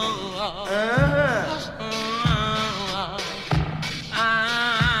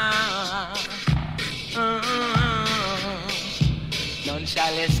 none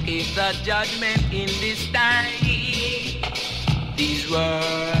shall escape the judgment in this time. These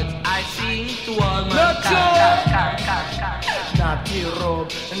words I sing to all mankind. Natty robe,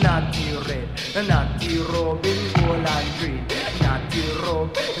 natty red, natty robe in gold and green. Natty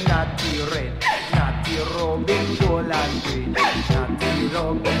robe, natty red, natty robe in gold and green. Natty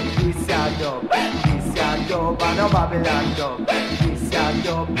robe, this ya dub and a Babylon dub. This ya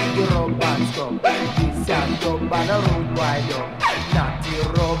dub, the rub and scrub. This ya dub and a road wide dub.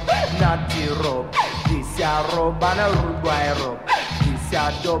 Natty robe, this ya rub and a road wide rub. This ya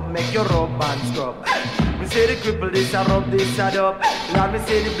dub, make your rub and scrub. Me say the cripple, this a rub, this a dub. Let me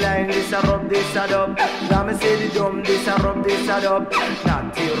say the blind, this a rub, this a dub. Let me say the dumb, this a rub, this a dub.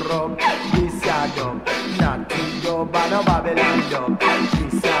 Natty rub, this a dub. Natty dub and a Babylon dub.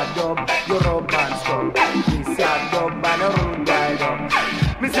 This a dub, you rub and scrub. This a dub and a road wide up.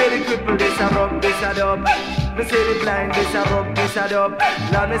 Me say the cripple, this a rub, this a dub. Me say the blind, this a rub, this a dub.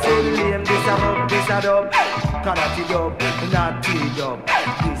 Let me say the lame, this a rub, this a dub. Natty dub, natty dub.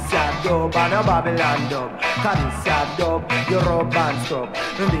 This a dub and a Babylon dub. Cause this a dub, you rub and scrub.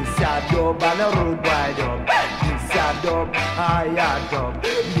 This a dub and a road wide up. This a dub, I a dub.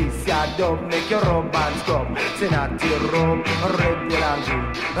 This a dub, make you rub and scrub. Say natty rub, red, gold and green.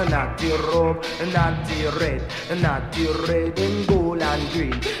 Natty rub, natty red. Natty red in gold and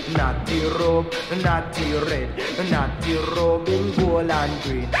green. Natty rub, natty red. Natty rub in gold and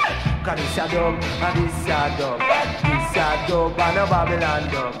green. Cause this a dub, and this a dub. This a dub and a Babylon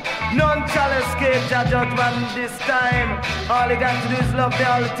dub. None shall escape the judgment this time. All you got to do is love me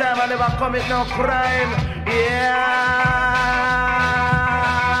all the time and never commit no crime. Yeah.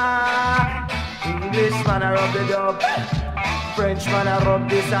 English man I rub the dub. French man I rub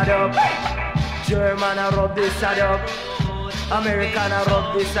this a dub. German I rub this a dub. American I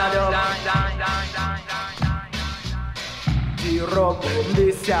rub this a dub. The rub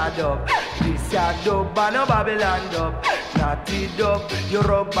this a dub. This a dub and a Babylon dub. Natty dub, you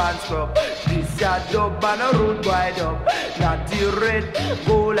rub and scrub. This ya dub and a road wide up. Natty red,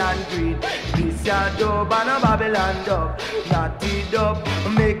 gold and green. This ya dub and a Babylon dub. Natty dub,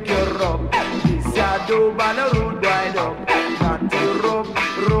 make you rub. This ya dub and a road wide up. Natty rub,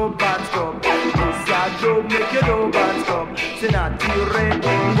 rub and scrub. This ya dub, make you rub and scrub. Say natty red,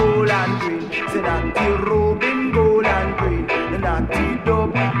 gold and green. Say natty rub in gold and green. Natty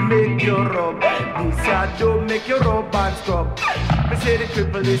dub, make you rub. This ya dub, make you rub and scrub. Me say the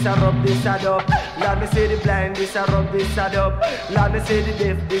cripple, this a rub, this a dub. Lord, me say the blind, this a rub, this a dub. Lord, me say the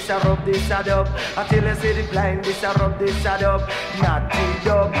deaf, this a rub, this a dub. Until I say the blind, this a rub, this a dub. Natty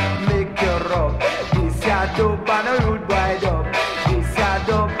dub, make you rub. This a dub and a root wide up. This a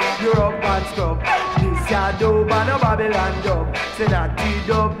dub, you rub and scrub. This a dub and a Babylon dub. Say natty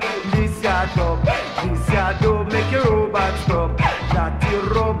dub, this a dub. This a dub, make you rub and scrub. Natty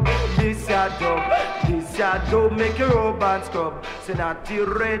rub, this a dub. This a dub, make you rub and scrub. Say natty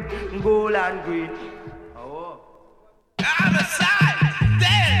red, gold and green. Oh. Other side,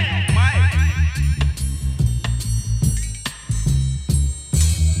 damn, Mike.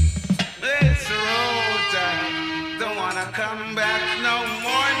 It's a road that don't wanna come back no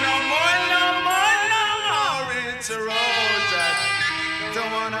more, no more, no more, no more. It's a road that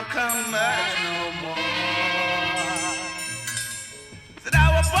don't wanna come back no more. Said I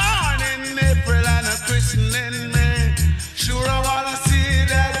was born in April and a christening me. Sure I wanna see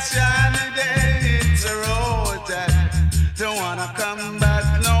that shiny day. It's a road that don't wanna come back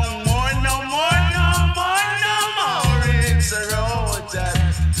no more, no more, no more, no more. It's a road that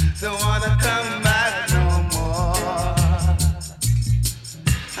don't wanna come back no more.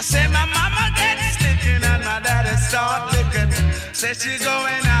 I say my mama gets sticking and my daddy start licking. Say she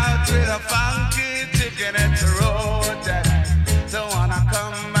going out with a funky chicken. It's a road that don't wanna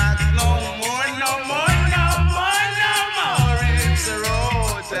come back no more, no more, no more, no more. It's a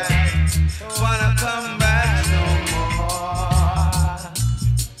road that don't wanna come back no more.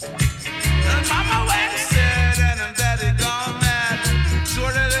 And mama went sad and daddy gone mad.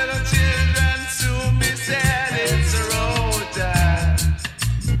 Sure the little children soon be sad. It's a road that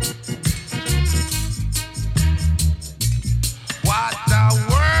what the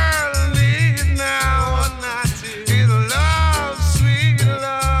world needs now is love, sweet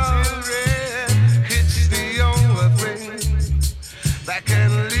love. It's the only thing that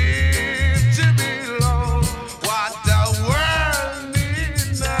can lead to belong. What the world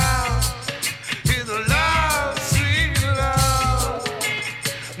needs now is love, sweet love.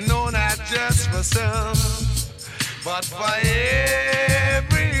 No, not just for some, but for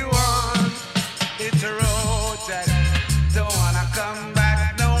everyone. It's a road that don't wanna come back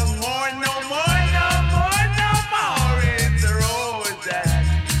no more, no more, no more, no more. It's a road that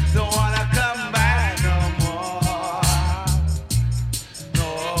don't wanna come back no more, no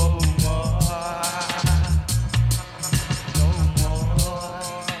more, no more.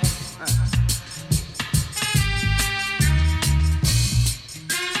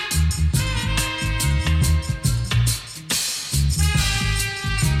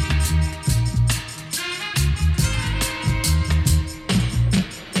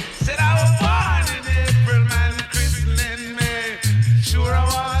 Said I was born in April, man, christening me. Sure I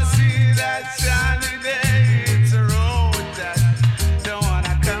wanna see that shiny day. It's a road that don't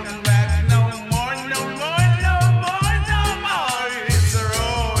wanna come back no more, no more, no more, no more. It's a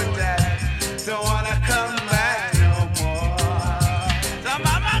road that don't wanna come back no more. So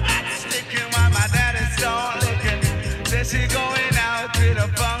mama got sticking while my daddy start licking. Said she going out with a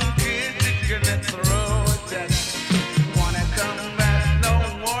funky chicken. It's a road that wanna come back no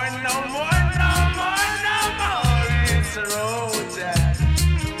more, no more, no more, no more. It's a road that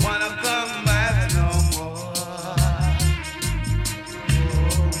wanna come back no more,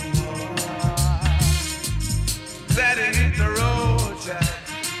 no more. That it is the road that,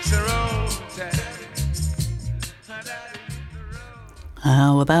 it's a road that.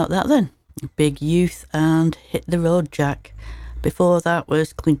 How about that then? Big Youth and Hit the Road Jack. Before that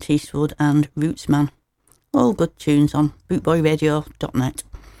was Clint Eastwood and Rootsman. All good tunes on bootboyradio.net.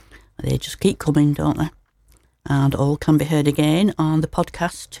 They just keep coming, don't they? And all can be heard again on the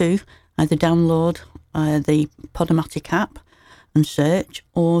podcast too. Either download the Podomatic app and search,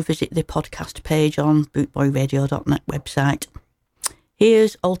 or visit the podcast page on bootboyradio.net website.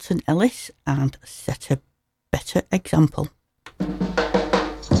 Here's Alton Ellis and Set a Better Example.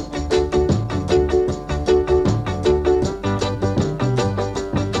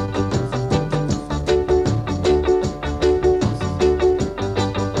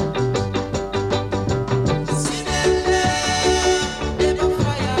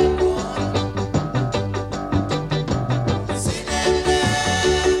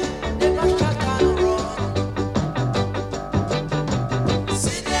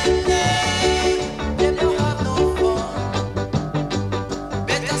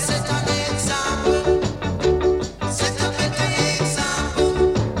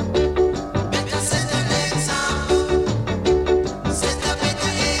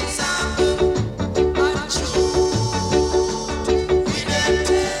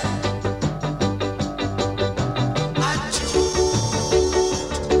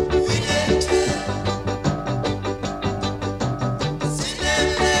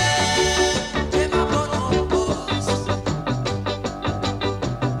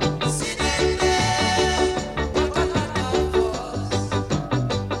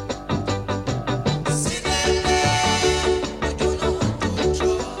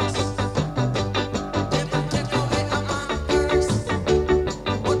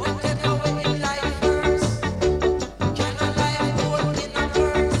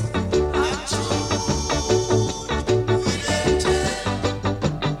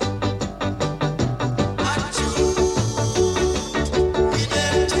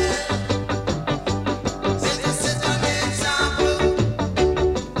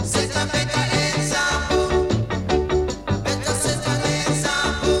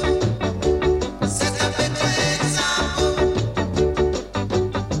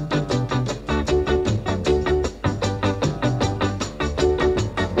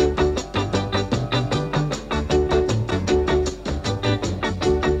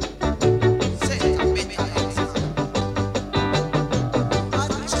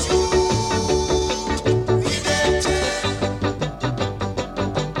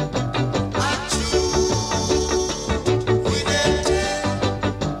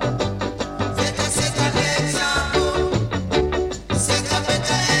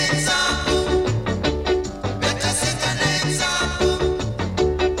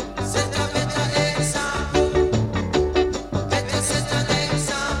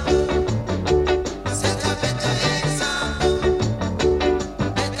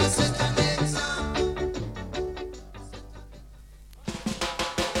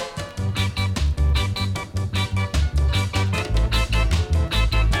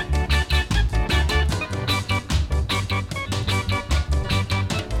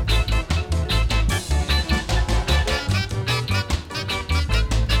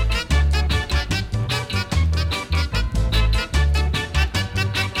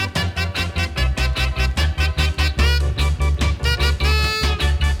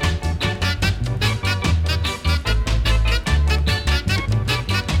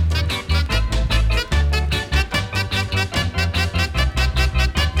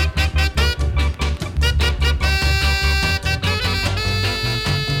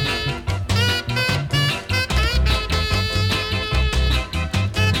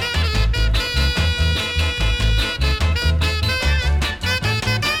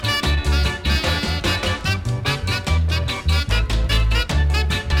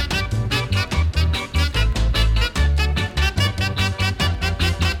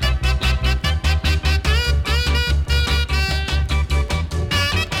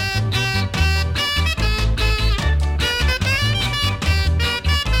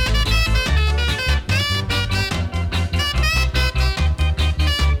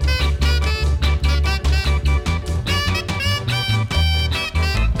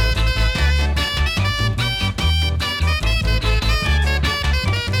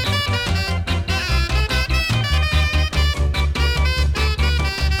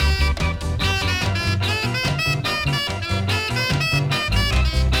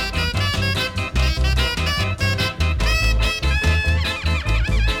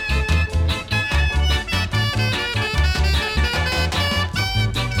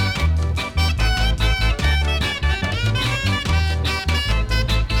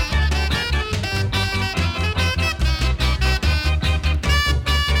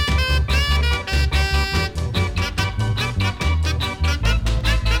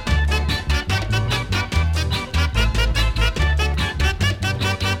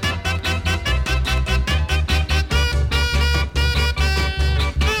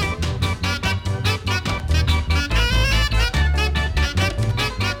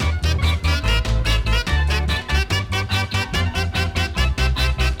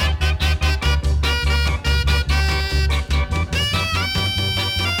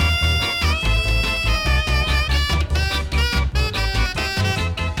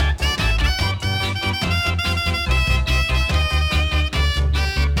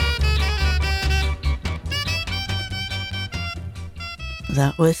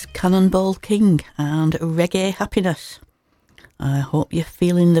 That was Cannonball King and Reggae Happiness. I hope you're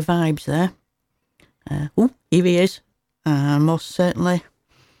feeling the vibes there. Here he is. Most certainly,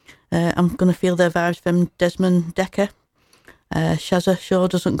 I'm going to feel their vibes from Desmond Dekker. Shazza Show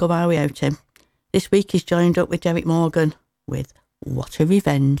doesn't go by without him. This week he's joined up with Derek Morgan with What a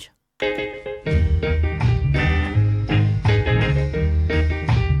Revenge.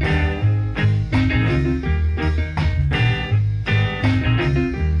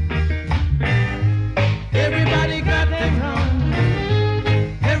 Everybody got them wrong.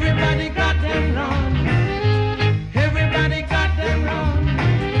 Everybody got them wrong. Everybody got them wrong.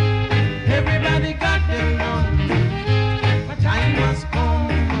 Everybody got them wrong. My time must come.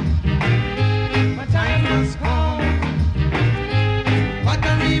 My time must come. What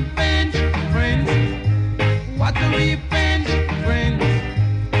a revenge, friends. What a revenge, friends.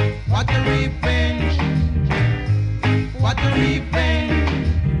 What a revenge. What a revenge.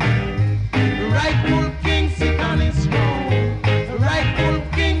 The rightful king sit on his throne. The rightful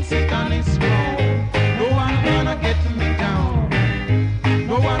king sit on his throne. No one gonna get me down.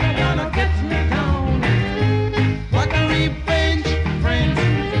 No one gonna get me down. What a revenge, friends.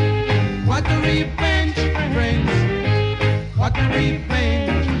 What a revenge, friends. What a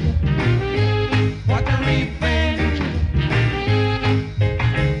revenge. What a revenge.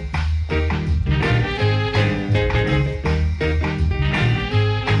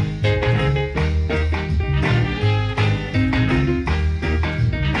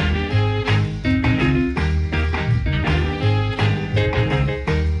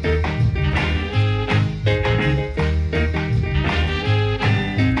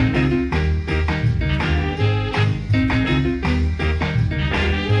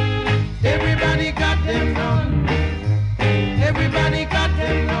 Everybody got them wrong. Everybody got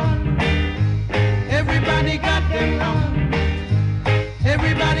them wrong. Everybody got them wrong.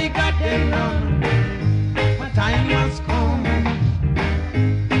 Everybody got them wrong. My time must come.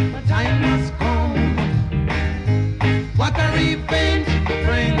 My time must come. What a revenge,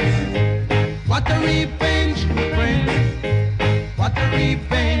 friends. What a revenge, friends. What a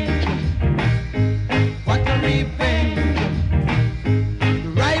revenge. What a revenge.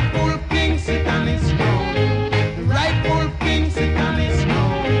 The rightful king sit on his throne. The rightful king sit on his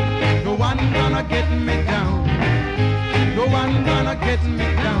throne. No one gonna get me down. No one gonna get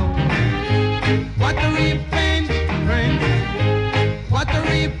me down. What a revenge, friends. What a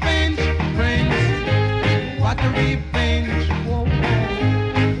revenge, friends. What a revenge.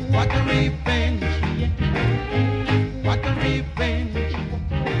 What a revenge. What a revenge.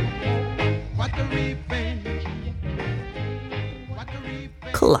 What a revenge. What a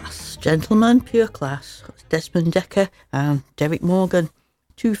revenge. Class, gentlemen, pure class. Desmond Dekker and Derek Morgan.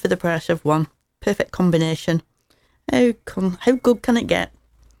 2 for the price of 1. Perfect combination. How good can it get?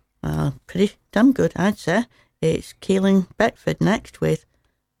 Pretty damn good, I'd say. It's Keeling Beckford next with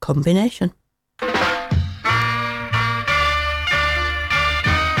Combination.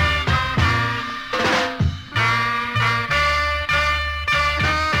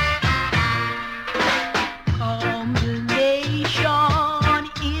 Combination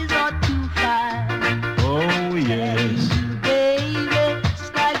is a 2-5. Oh, yes. Baby,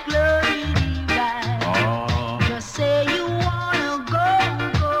 it's like glory divine. Just say you wanna go.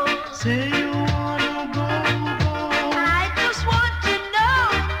 Say you wanna go. I just want to know.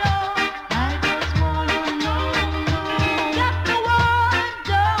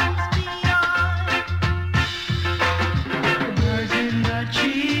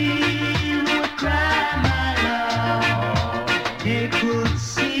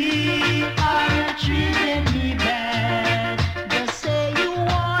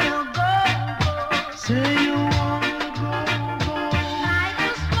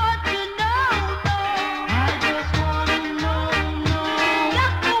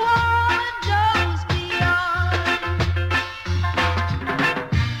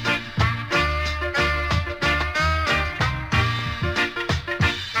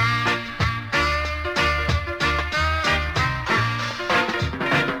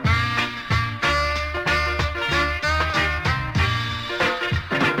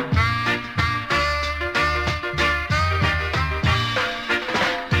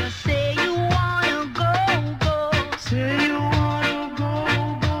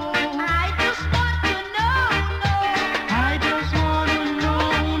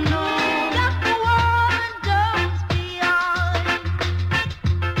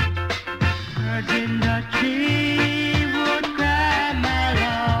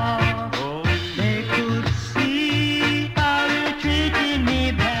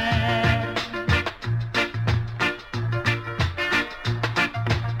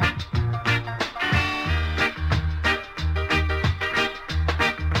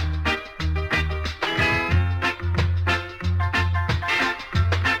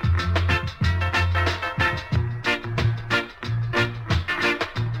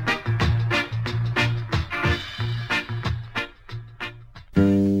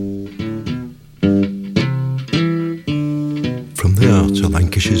 heart of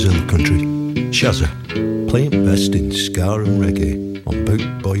Lancashire's hill country. Shazza, playing best in ska and reggae on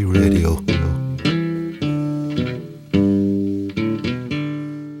Boot Boy Radio.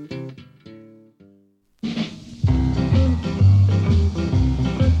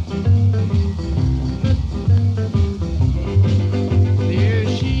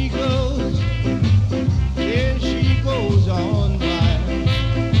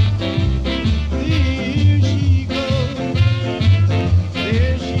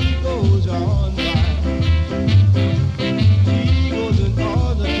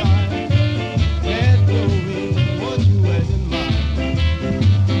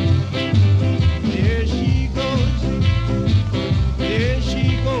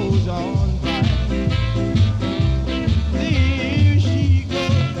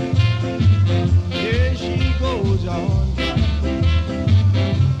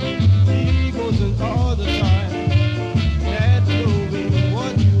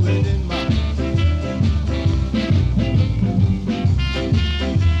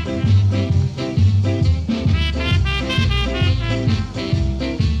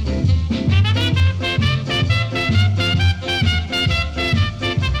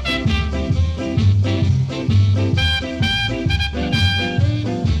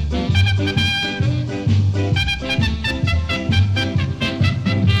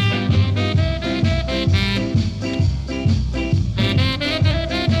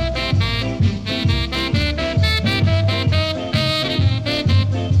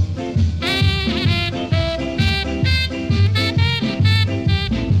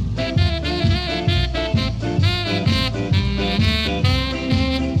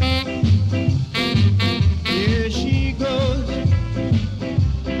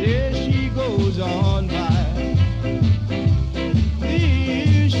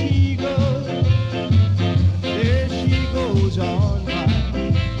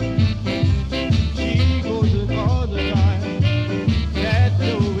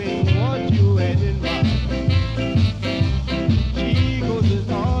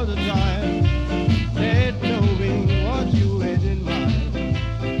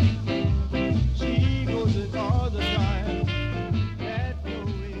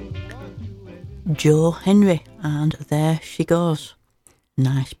 Joe Henry, and There She Goes.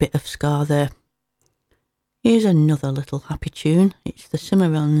 Nice bit of ska there. Here's another little happy tune. It's the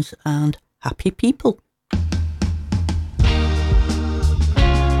Cimarrons and Happy People.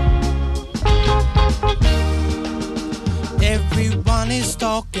 Everyone is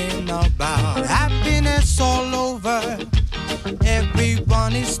talking about happiness all over.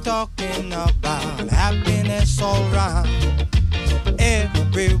 Everyone is talking about happiness all round.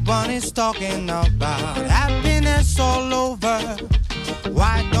 Everyone is talking about happiness all over.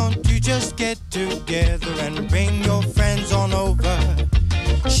 Why don't you just get together and bring your friends on over?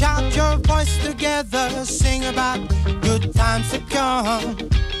 Shout your voice together, sing about good times to come.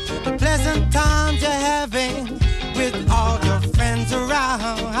 The pleasant times you're having with all your friends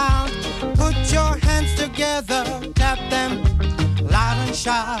around. Put your hands together, clap them loud and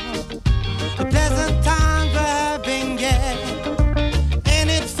shout. The pleasant times we're having, yeah.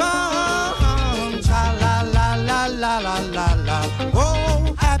 Cha la la la la la la la.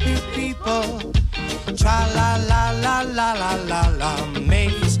 Oh, happy people. Cha la la la la la la la.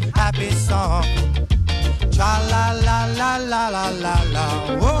 Makes happy song. Cha la la la la la la la.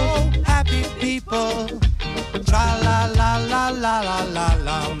 Oh, happy people. Cha la la la la la la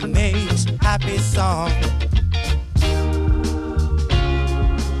la. Makes happy song.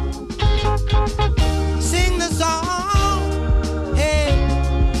 Sing the song.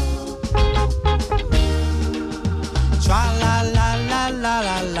 Tra la la la la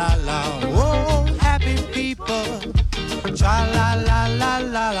la la la. Oh, happy people. Tra la la la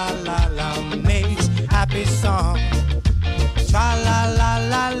la la la la. Makes happy song. Tra la la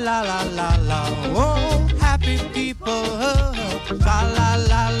la la la la la. Oh, happy people. Tra la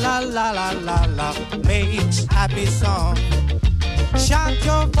la la la la la la. Makes happy song. Shout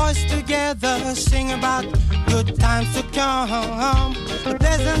your voice together, sing about good times to come. The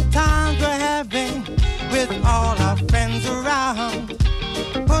pleasant times we're having with all our friends around.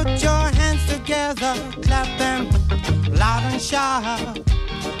 Put your hands together, clap them loud and shout.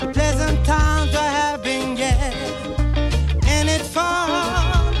 The pleasant times we're having, yeah, and it's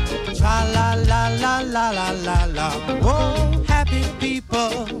fun. Tra la la la la la la la. Oh, happy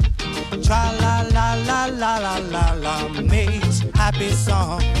people. Tra la la la la la la la. Makes happy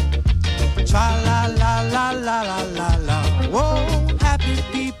song. Tra la la la la la la la. Oh, happy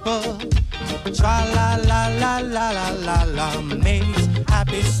people. Tra la la la la la la la. Makes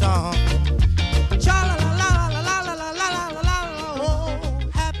happy song. Tra la la la la la la la la la la.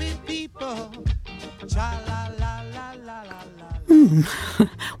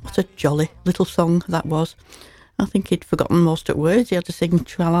 What a jolly little song that was. I think he'd forgotten most of the words. He had to sing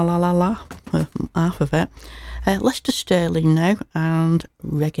tra-la-la-la-la, half of it. Lester Sterling now, and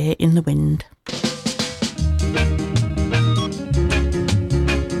Reggae in the Wind.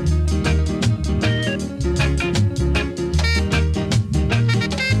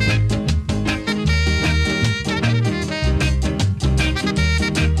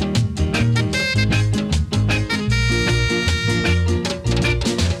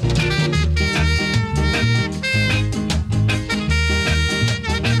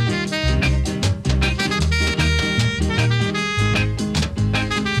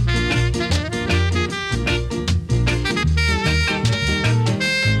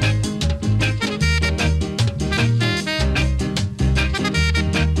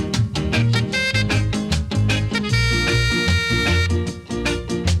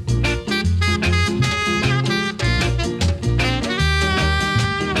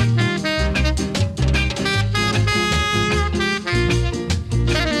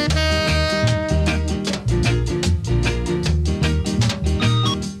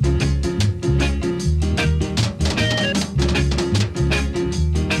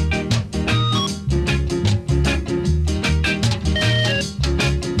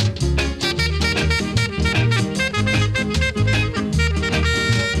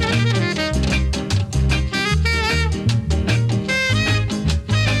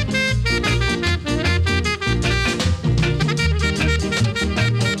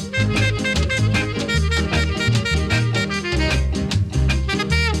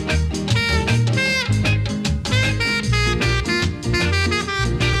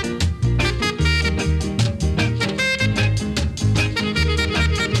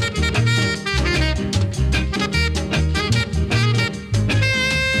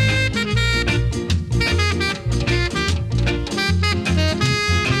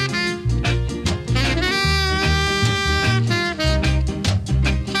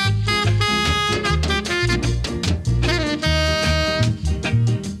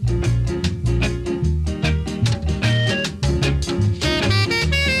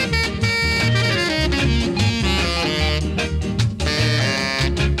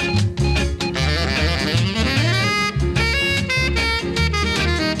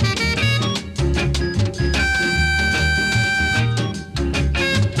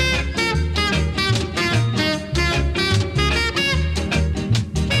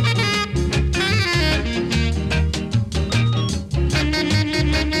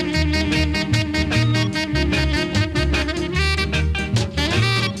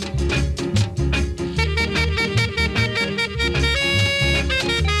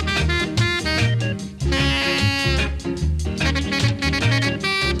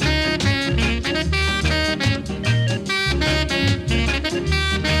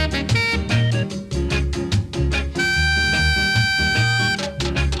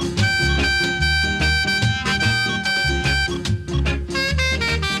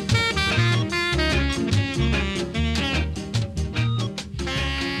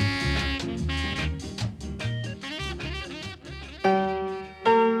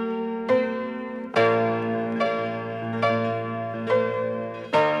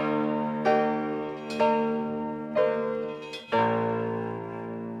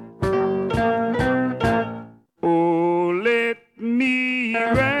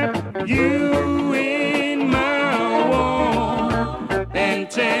 you in my warm and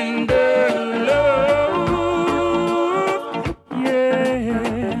tender love.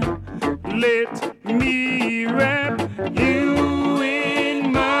 Yeah, let me wrap you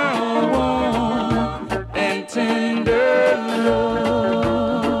in my warm and tender love.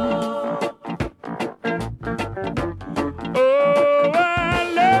 Oh,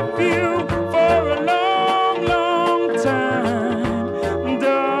 I love you for a long, long time.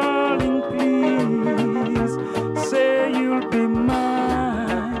 Darling, please say you'll be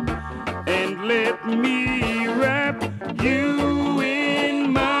mine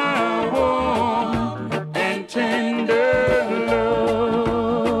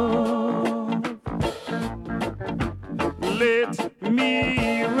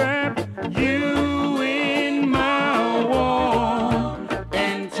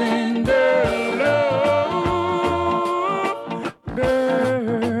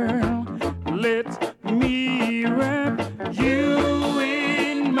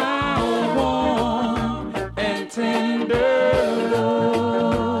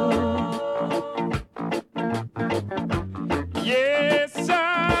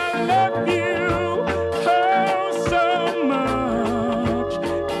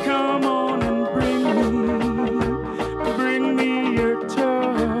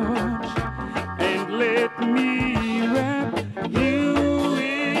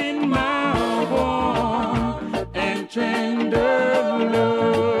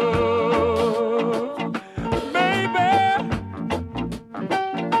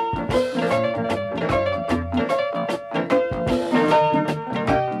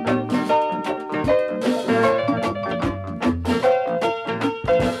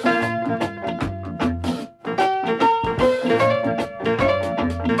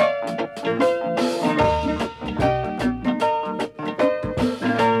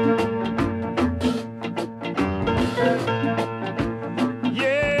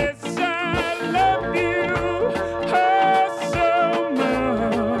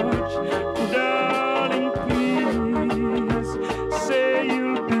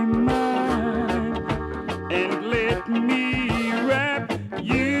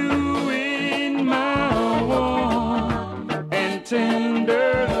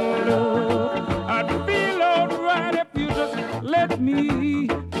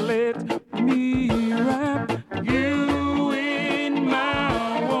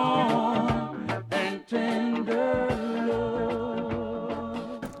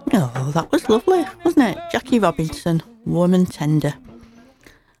Oh, that was lovely, wasn't it? Jackie Robinson, Woman Tender.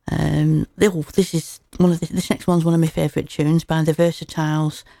 This next one's one of my favourite tunes by the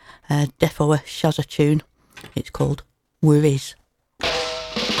Versatiles, Defo Shazza tune. It's called Worries.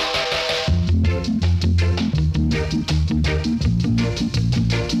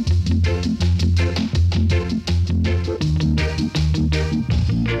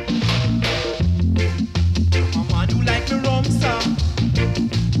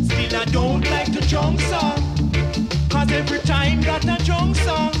 I don't like the junk song, cause every time that a junk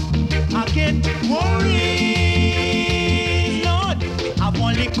song, I get worried. Lord, me have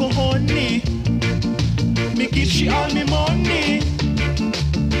one little honey, me give she all me money.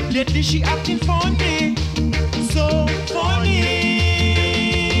 Lately she acting funny, so funny.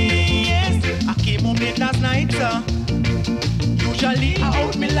 Yes, I came home late last night, usually I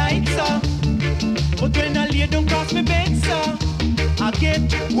out me lights, but when I lay down cross me bed, I get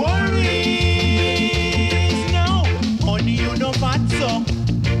worried now. Honey, you no fat so,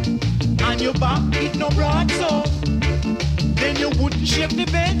 and your back it no broad so, then you wouldn't shape the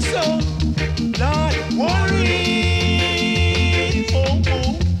bed so. Lord, worried. Oh,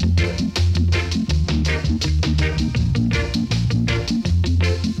 oh.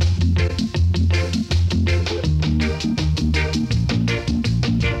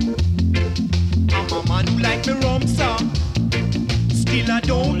 I'm a man who like me rum song. Still I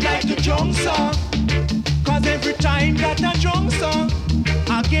don't like the junk song, cause every time that a junk song,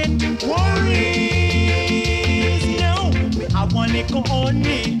 I get worried. Now, me have one little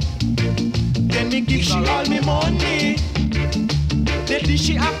honey, then me give she all me money. Lately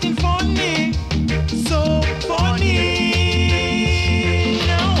she acting funny, so funny.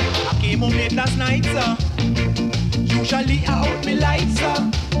 Now, I came home late last night, usually I out me lights,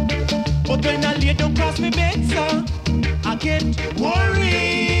 but when I lay down cross me bed, I get worried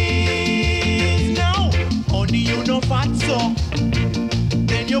now. Honey, you no fat so,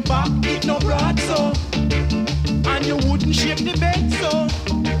 then your back it no broad so, and you wouldn't shape the bed so.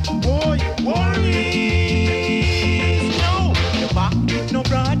 Boy, worried now. Your back it no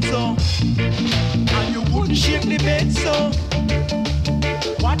broad so, and you wouldn't shape the bed so.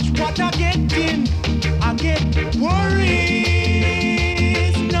 Watch what I getting, I get worried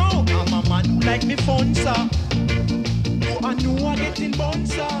now. I'm a man who like me fun, sir.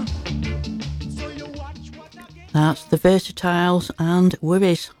 That's the Versatiles and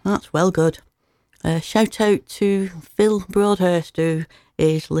Worries. That's well good. Shout out to Phil Broadhurst, who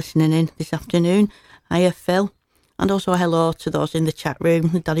is listening in this afternoon. Hiya, Phil. And also a hello to those in the chat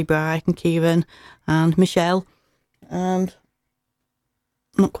room, Daddy Bry and Kieran and Michelle. And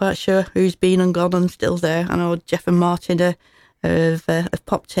I'm not quite sure who's been and gone and still there. I know Jeff and Martin have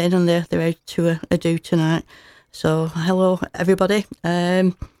popped in and they're out to a do tonight. So, hello, everybody.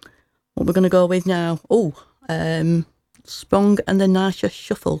 What we're going to go with now? Sprung and the Nasha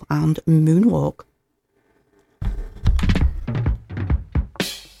Shuffle and Moonwalk.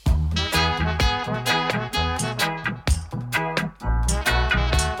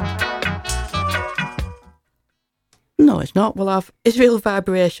 No, it's not. We'll have Israel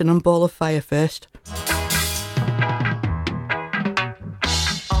Vibration and Ball of Fire first.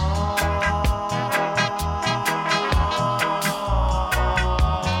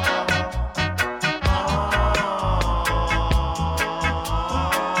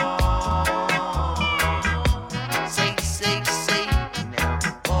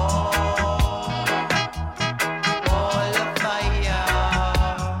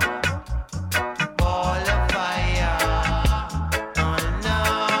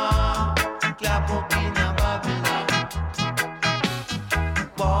 Clap up in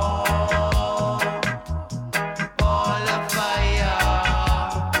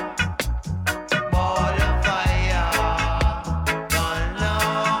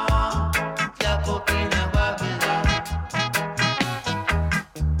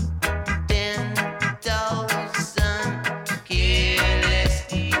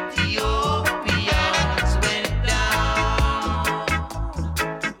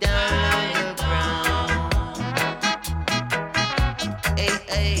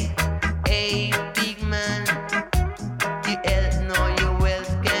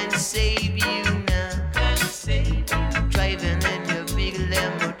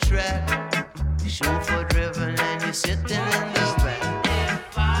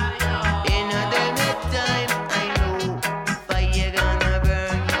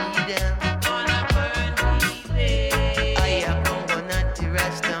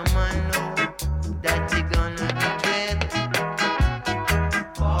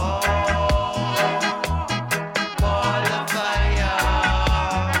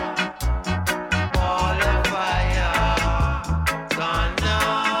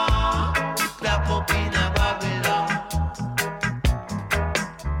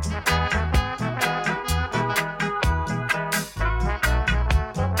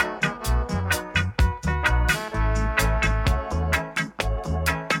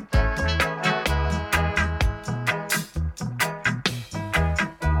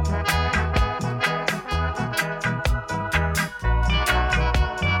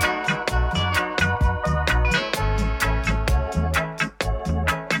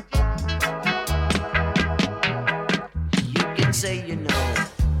know.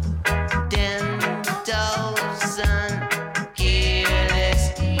 10,000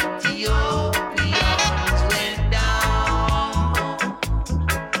 careless Ethiopians went down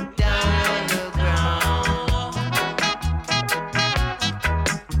on the ground.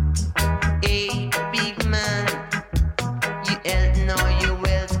 Hey, big man, you health nor your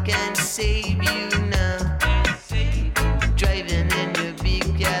wealth can save you now. Driving in your big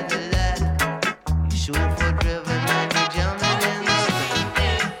Cadillac, chauffeur driven and you're jumping in the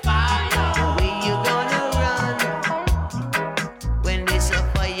fire. Where you gonna run when this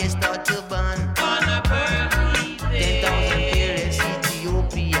fire start to burn? 10,000 careless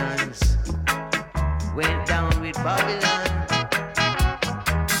Ethiopians went down with Babylon.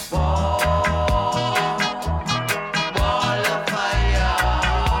 Ball of fire,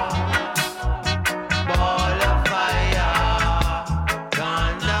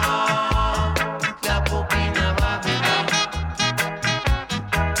 gone down, clap up in a Babylon.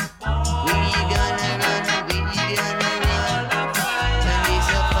 Where you gonna run? Where you gonna run? When this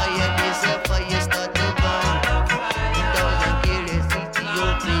fire start to burn. 10,000 careless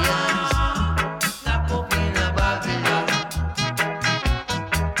Ethiopians, clap up in a Babylon.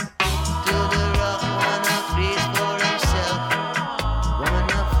 To the rock, wanna place for himself,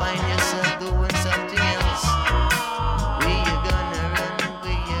 wanna find yourself doing something else. Where you gonna run?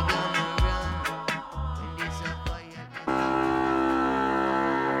 Where you gonna run? When this fire.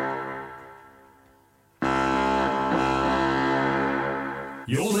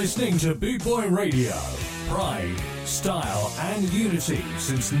 You're listening to Boot Boy Radio. Pride, style, and unity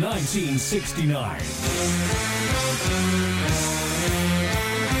since 1969.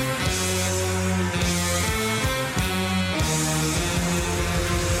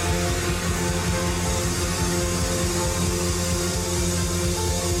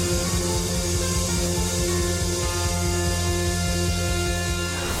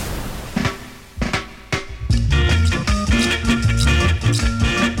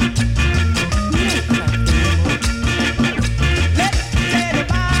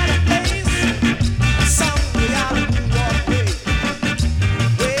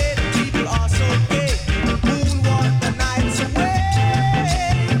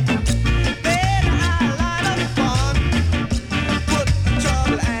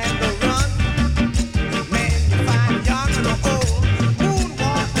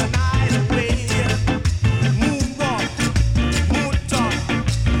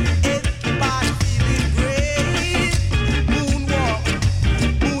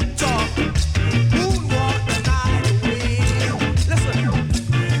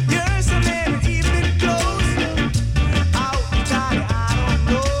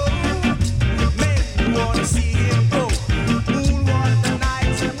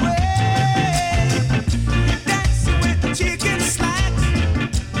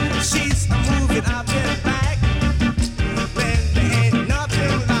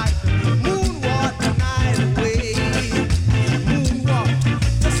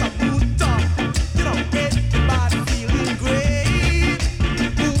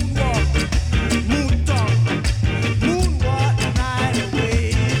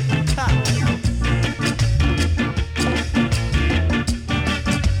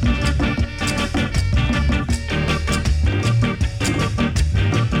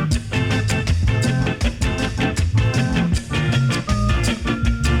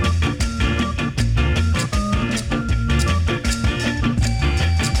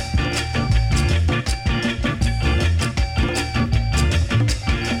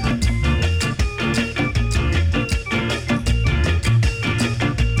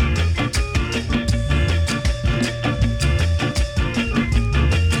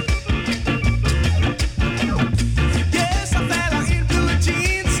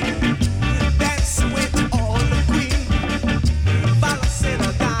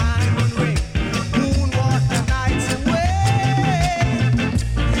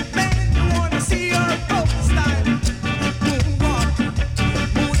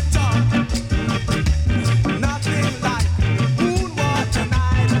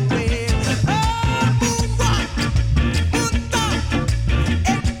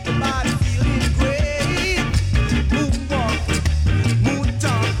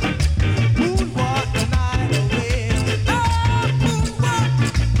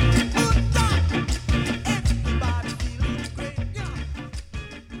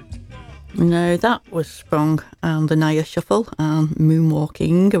 Now that was Sprung and the Naya Shuffle and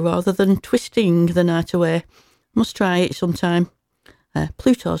moonwalking rather than twisting the night away. Must try it sometime.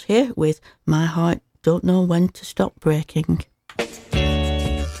 Pluto's here with My Heart Don't Know When to Stop Breaking.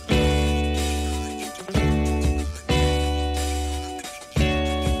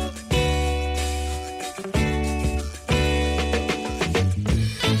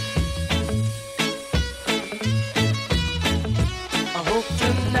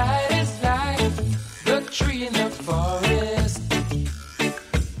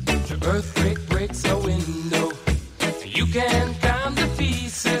 Earthquake breaks a window. You can count the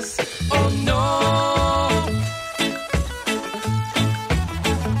pieces. Oh no.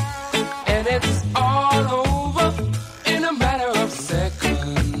 And it's all over in a matter of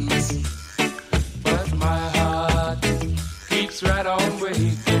seconds. But my heart keeps right on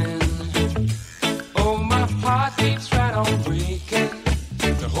breaking. Oh, my heart keeps right on breaking.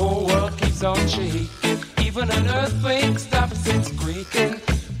 The whole world keeps on shaking. Even an earthquake stops its quaking.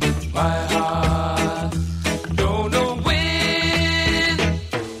 My heart don't know when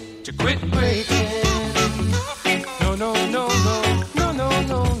to quit breaking. No, no, no, no, no, no,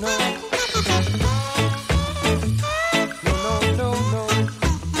 no, no. No, no, no, no.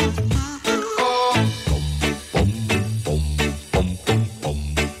 Oh.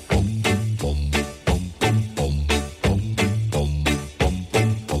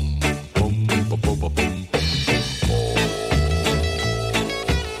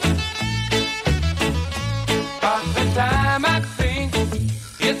 By the time I think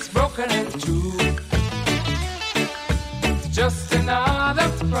it's broken in two, it's just another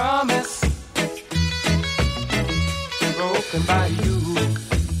promise broken by you.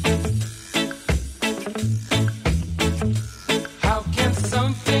 How can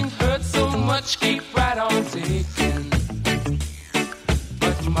something hurt so much, keep right on taking?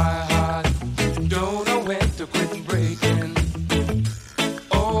 But my heart don't know when to quit breaking.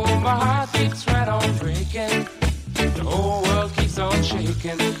 Oh, my heart keeps right on breaking. The whole world keeps on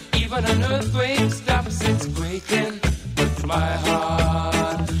shaking. Even an earthquake stops its quaking. But my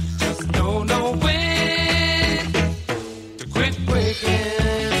heart just don't know when to quit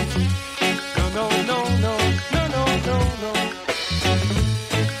breaking. No, no, no, no, no, no, no, no.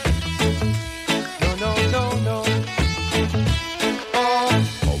 No, no, no, no. Oh.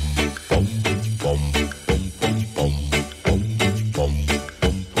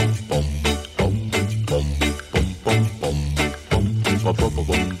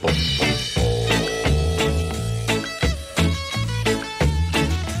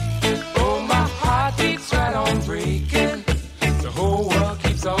 Oh, my heart keeps right on breaking. The whole world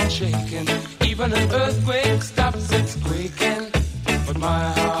keeps on shaking. Even an earthquake stops its quaking. But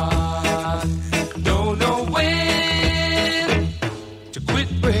my heart don't know when to quit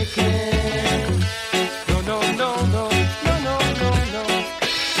breaking. No, no, no, no, no, no, no, no.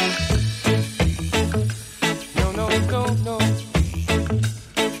 No, no, no, no.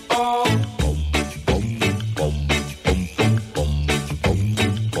 Oh.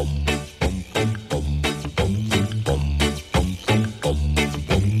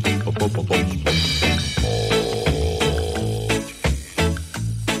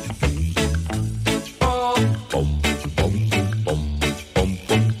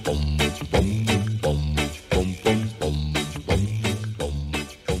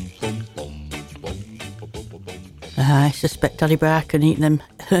 I suspect Daddy Brar can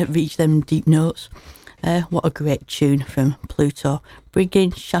reach them deep notes. What a great tune from Pluto,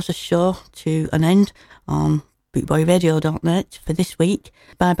 bringing Shazza Show to an end on bootboyradio.net for this week.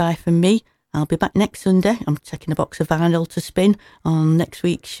 Bye bye from me. I'll be back next Sunday. I'm taking a box of vinyl to spin on next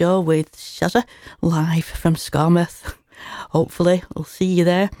week's show with Shazza live from Skarmouth. Hopefully I'll see you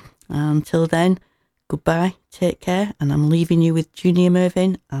there. Until then, goodbye, take care, and I'm leaving you with Junior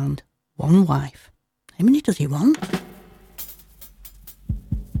Mervyn and One Wife. How many does he want?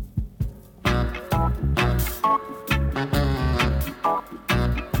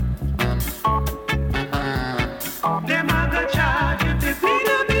 Them a go charge you for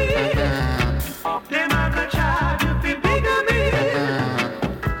bigamy. Them a go charge you for bigamy.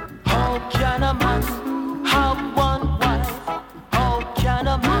 How can a man have one wife? How can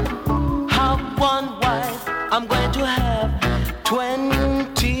a man have one wife? I'm going to have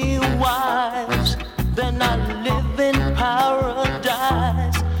 20 wives. Then I'll live in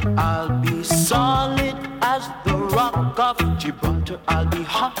paradise. I'll be solid as the rock of Gibraltar. I'll be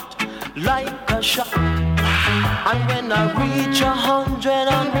hot like a shot. And when I reach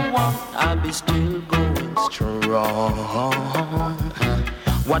 101, I'll be still going strong.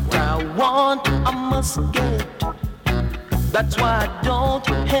 What I want, I must get. That's why I don't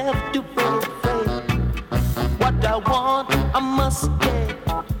have to perfect. What I want, I must get.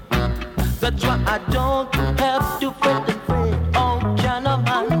 That's why I don't have to fret and fret. How can a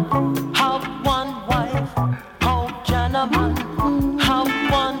man have one wife? How can a man